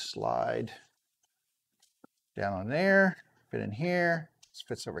slide down on there, fit in here. This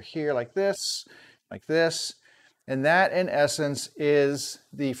fits over here like this, and that in essence is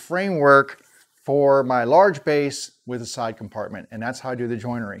the framework for my large base with a side compartment, and that's how I do the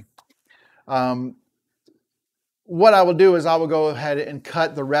joinery. What I will do is I will go ahead and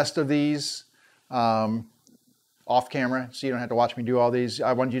cut the rest of these off camera, so you don't have to watch me do all these.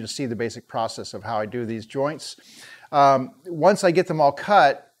 I want you to see the basic process of how I do these joints. Once I get them all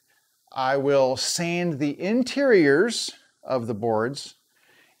cut, I will sand the interiors of the boards,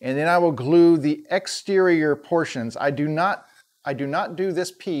 and then I will glue the exterior portions. I do not do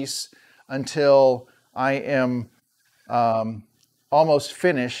this piece until I am almost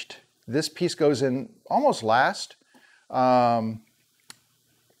finished. This piece goes in almost last.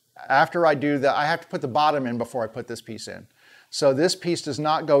 After I do that, I have to put the bottom in before I put this piece in. So this piece does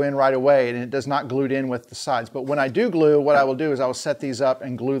not go in right away, and it does not glue in with the sides. But when I do glue, what I will do is I will set these up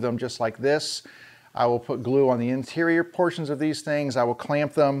and glue them just like this. I will put glue on the interior portions of these things. I will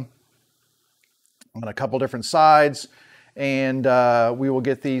clamp them on a couple different sides, and we will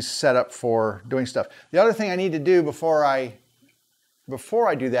get these set up for doing stuff. The other thing I need to do before I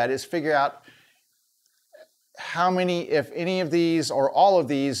do that is figure out how many, if any of these or all of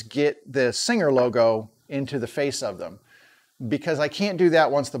these, get the Singer logo into the face of them. Because I can't do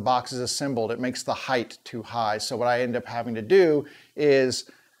that once the box is assembled. It makes the height too high. So what I end up having to do is,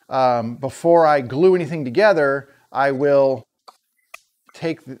 before I glue anything together, I will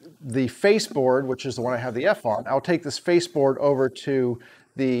take the face board, which is the one I have the F on. I'll take this face board over to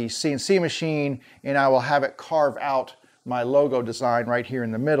the CNC machine, and I will have it carve out my logo design right here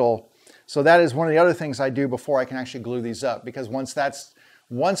in the middle. So that is one of the other things I do before I can actually glue these up, because once that's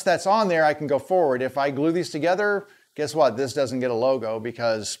on there, I can go forward. If I glue these together, guess what? This doesn't get a logo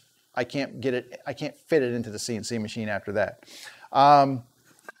because I can't fit it into the CNC machine after that. And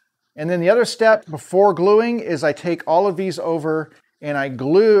then the other step before gluing is I take all of these over and I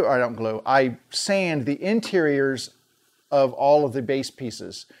sand the interiors of all of the base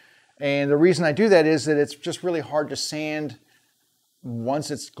pieces. And the reason I do that is that it's just really hard to sand once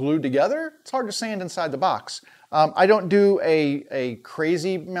it's glued together. It's hard to sand inside the box. I don't do a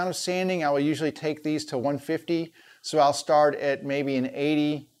crazy amount of sanding. I will usually take these to 150. So I'll start at maybe an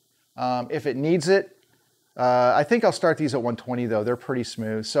 80 if it needs it. I think I'll start these at 120 though. They're pretty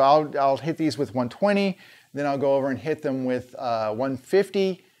smooth. So I'll hit these with 120, then I'll go over and hit them with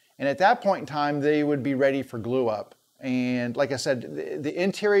 150. And at that point in time, they would be ready for glue up. And like I said, the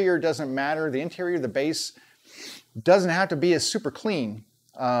interior doesn't matter. The interior, the base, doesn't have to be as super clean.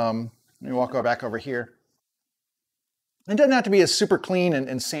 Let me walk back over here. It doesn't have to be as super clean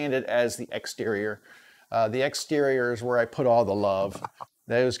and sanded as the exterior. The exterior is where I put all the love.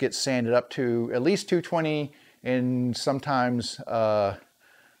 Those get sanded up to at least 220 and sometimes a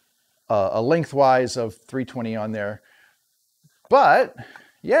lengthwise of 320 on there. But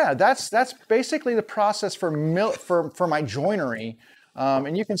yeah, that's basically the process for my joinery.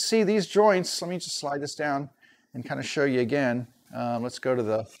 And you can see these joints. Let me just slide this down and kind of show you again. Let's go to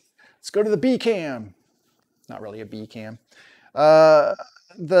the B cam. Not really a B cam.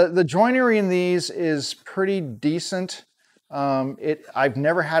 The joinery in these is pretty decent. I've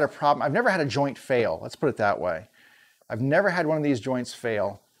never had a problem. I've never had a joint fail. Let's put it that way. I've never had one of these joints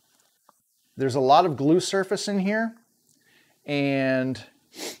fail. There's a lot of glue surface in here. And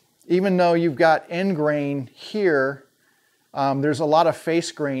even though you've got end grain here, there's a lot of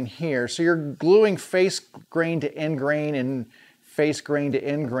face grain here. So you're gluing face grain to end grain and face grain to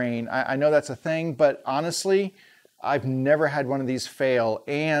end grain. I know that's a thing, but honestly, I've never had one of these fail.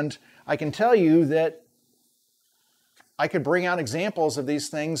 And I can tell you that I could bring out examples of these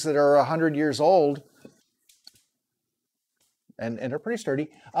things that are 100 years old and they're pretty sturdy,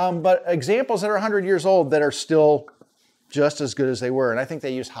 but examples that are 100 years old that are still just as good as they were. And I think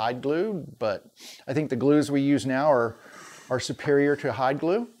they use hide glue, but I think the glues we use now are superior to hide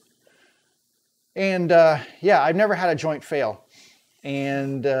glue. And yeah, I've never had a joint fail.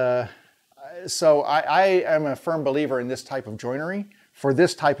 And so I am a firm believer in this type of joinery. For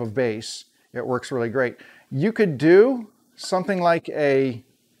this type of base, it works really great. You could do something like a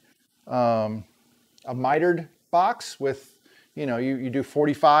mitered box with, you know, you do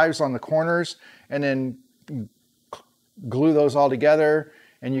 45s on the corners and then glue those all together,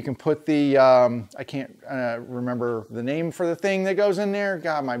 and you can put the, I can't remember the name for the thing that goes in there.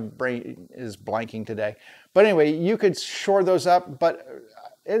 God, my brain is blanking today. But anyway, you could shore those up, but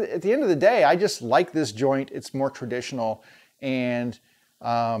at the end of the day, I just like this joint. It's more traditional. And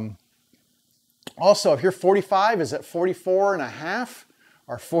also, if you're 45, is it 44 and a half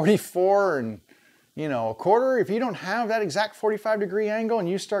or 44 and, you know, a quarter? If you don't have that exact 45-degree angle and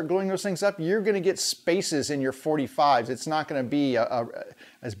you start gluing those things up, you're going to get spaces in your 45s. It's not going to be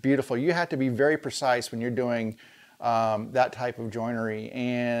as beautiful. You have to be very precise when you're doing that type of joinery.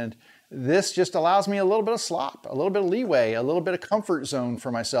 And this just allows me a little bit of slop, a little bit of leeway, a little bit of comfort zone for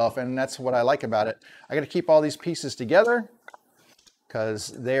myself. And that's what I like about it. I got to keep all these pieces together because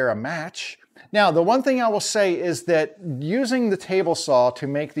they're a match. Now, the one thing I will say is that using the table saw to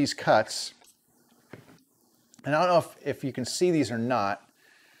make these cuts, and I don't know if you can see these or not,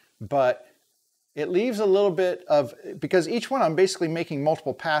 but it leaves a little bit of, because each one I'm basically making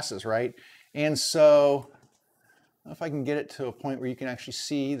multiple passes, right? And so, I don't know if I can get it to a point where you can actually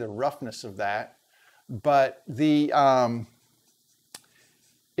see the roughness of that, but the,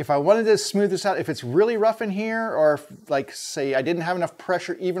 if I wanted to smooth this out, if it's really rough in here, or if, like say I didn't have enough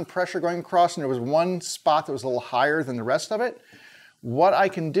pressure, even pressure going across, and there was one spot that was a little higher than the rest of it, what I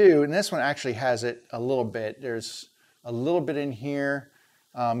can do, and this one actually has it a little bit, there's a little bit in here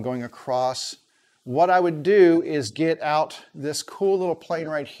going across. What I would do is get out this cool little plane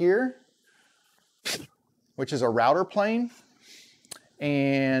right here, which is a router plane,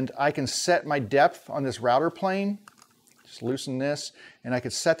 and I can set my depth on this router plane. Just loosen this, and I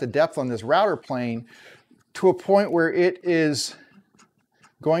could set the depth on this router plane to a point where it is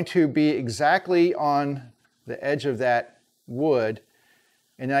going to be exactly on the edge of that wood,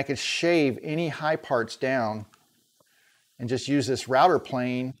 and then I could shave any high parts down and just use this router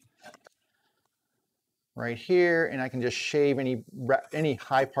plane right here, and I can just shave any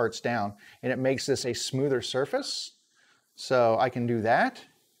high parts down, and it makes this a smoother surface. So I can do that.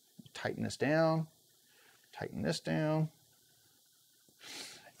 Tighten this down, tighten this down.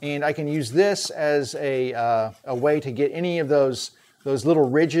 And I can use this as a way to get any of those little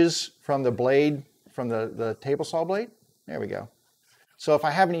ridges from the blade, from the table saw blade. There we go. So if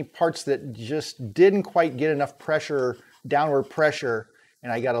I have any parts that just didn't quite get enough pressure, downward pressure,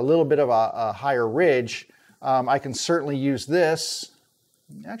 and I got a little bit of a higher ridge, I can certainly use this.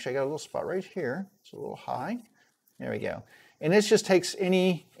 Actually, I got a little spot right here. It's a little high. There we go. And this just takes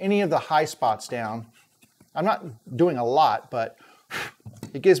any of the high spots down. I'm not doing a lot, but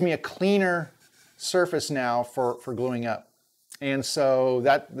it gives me a cleaner surface now for gluing up. And so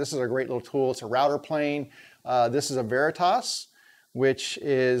this is a great little tool. It's a router plane. This is a Veritas, which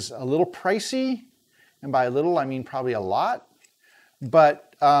is a little pricey. And by a little, I mean probably a lot.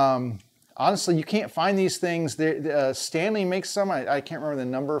 But honestly, you can't find these things. Stanley makes some. I can't remember the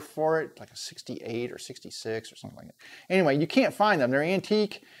number for it, like a 68 or 66 or something like that. Anyway, you can't find them. They're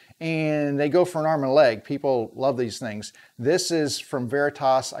antique, and they go for an arm and a leg. People love these things. This is from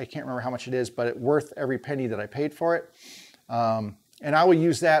Veritas. I can't remember how much it is, but it's worth every penny that I paid for it. And I will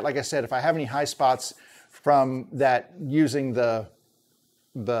use that, like I said, if I have any high spots from that, using the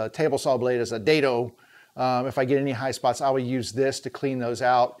table saw blade as a dado, if I get any high spots, I will use this to clean those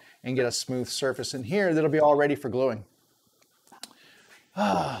out and get a smooth surface in here that'll be all ready for gluing.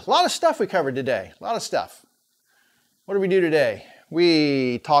 A lot of stuff we covered today, a lot of stuff. What did we do today?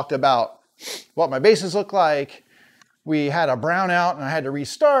 We talked about what my bases look like. We had a brownout and I had to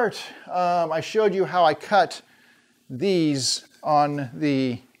restart. I showed you how I cut these on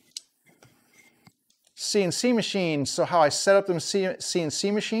the CNC machine. So how I set up the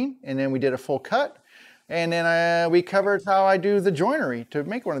CNC machine, and then we did a full cut. And then we covered how I do the joinery to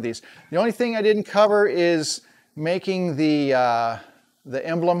make one of these. The only thing I didn't cover is making the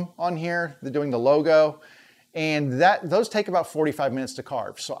emblem on here, doing the logo. And those take about 45 minutes to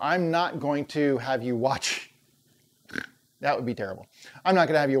carve. So I'm not going to have you watch. That would be terrible. I'm not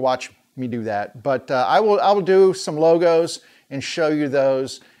going to have you watch me do that. But I will do some logos and show you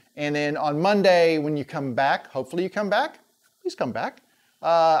those. And then on Monday, when you come back, hopefully you come back. Please come back.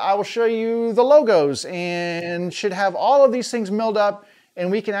 I will show you the logos and should have all of these things milled up,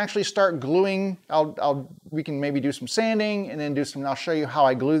 and we can actually start gluing. We can maybe do some sanding and then I'll show you how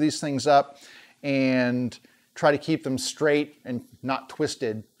I glue these things up and try to keep them straight and not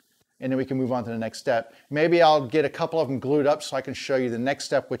twisted. And then we can move on to the next step. Maybe I'll get a couple of them glued up so I can show you the next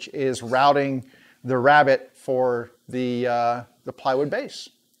step, which is routing the rabbet for the plywood base.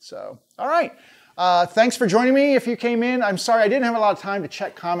 So, all right. Thanks for joining me. If you came in, I'm sorry I didn't have a lot of time to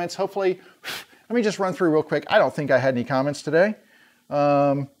check comments. Hopefully, let me just run through real quick. I don't think I had any comments today.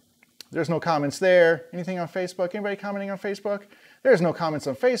 There's no comments there. Anything on Facebook? Anybody commenting on Facebook? There's no comments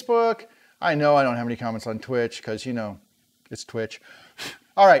on Facebook. I know I don't have any comments on Twitch because, you know, it's Twitch.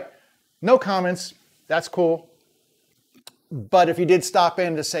 All right, no comments. That's cool. But if you did stop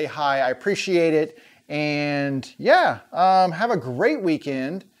in to say hi, I appreciate it. And yeah, have a great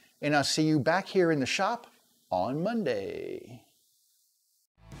weekend. And I'll see you back here in the shop on Monday.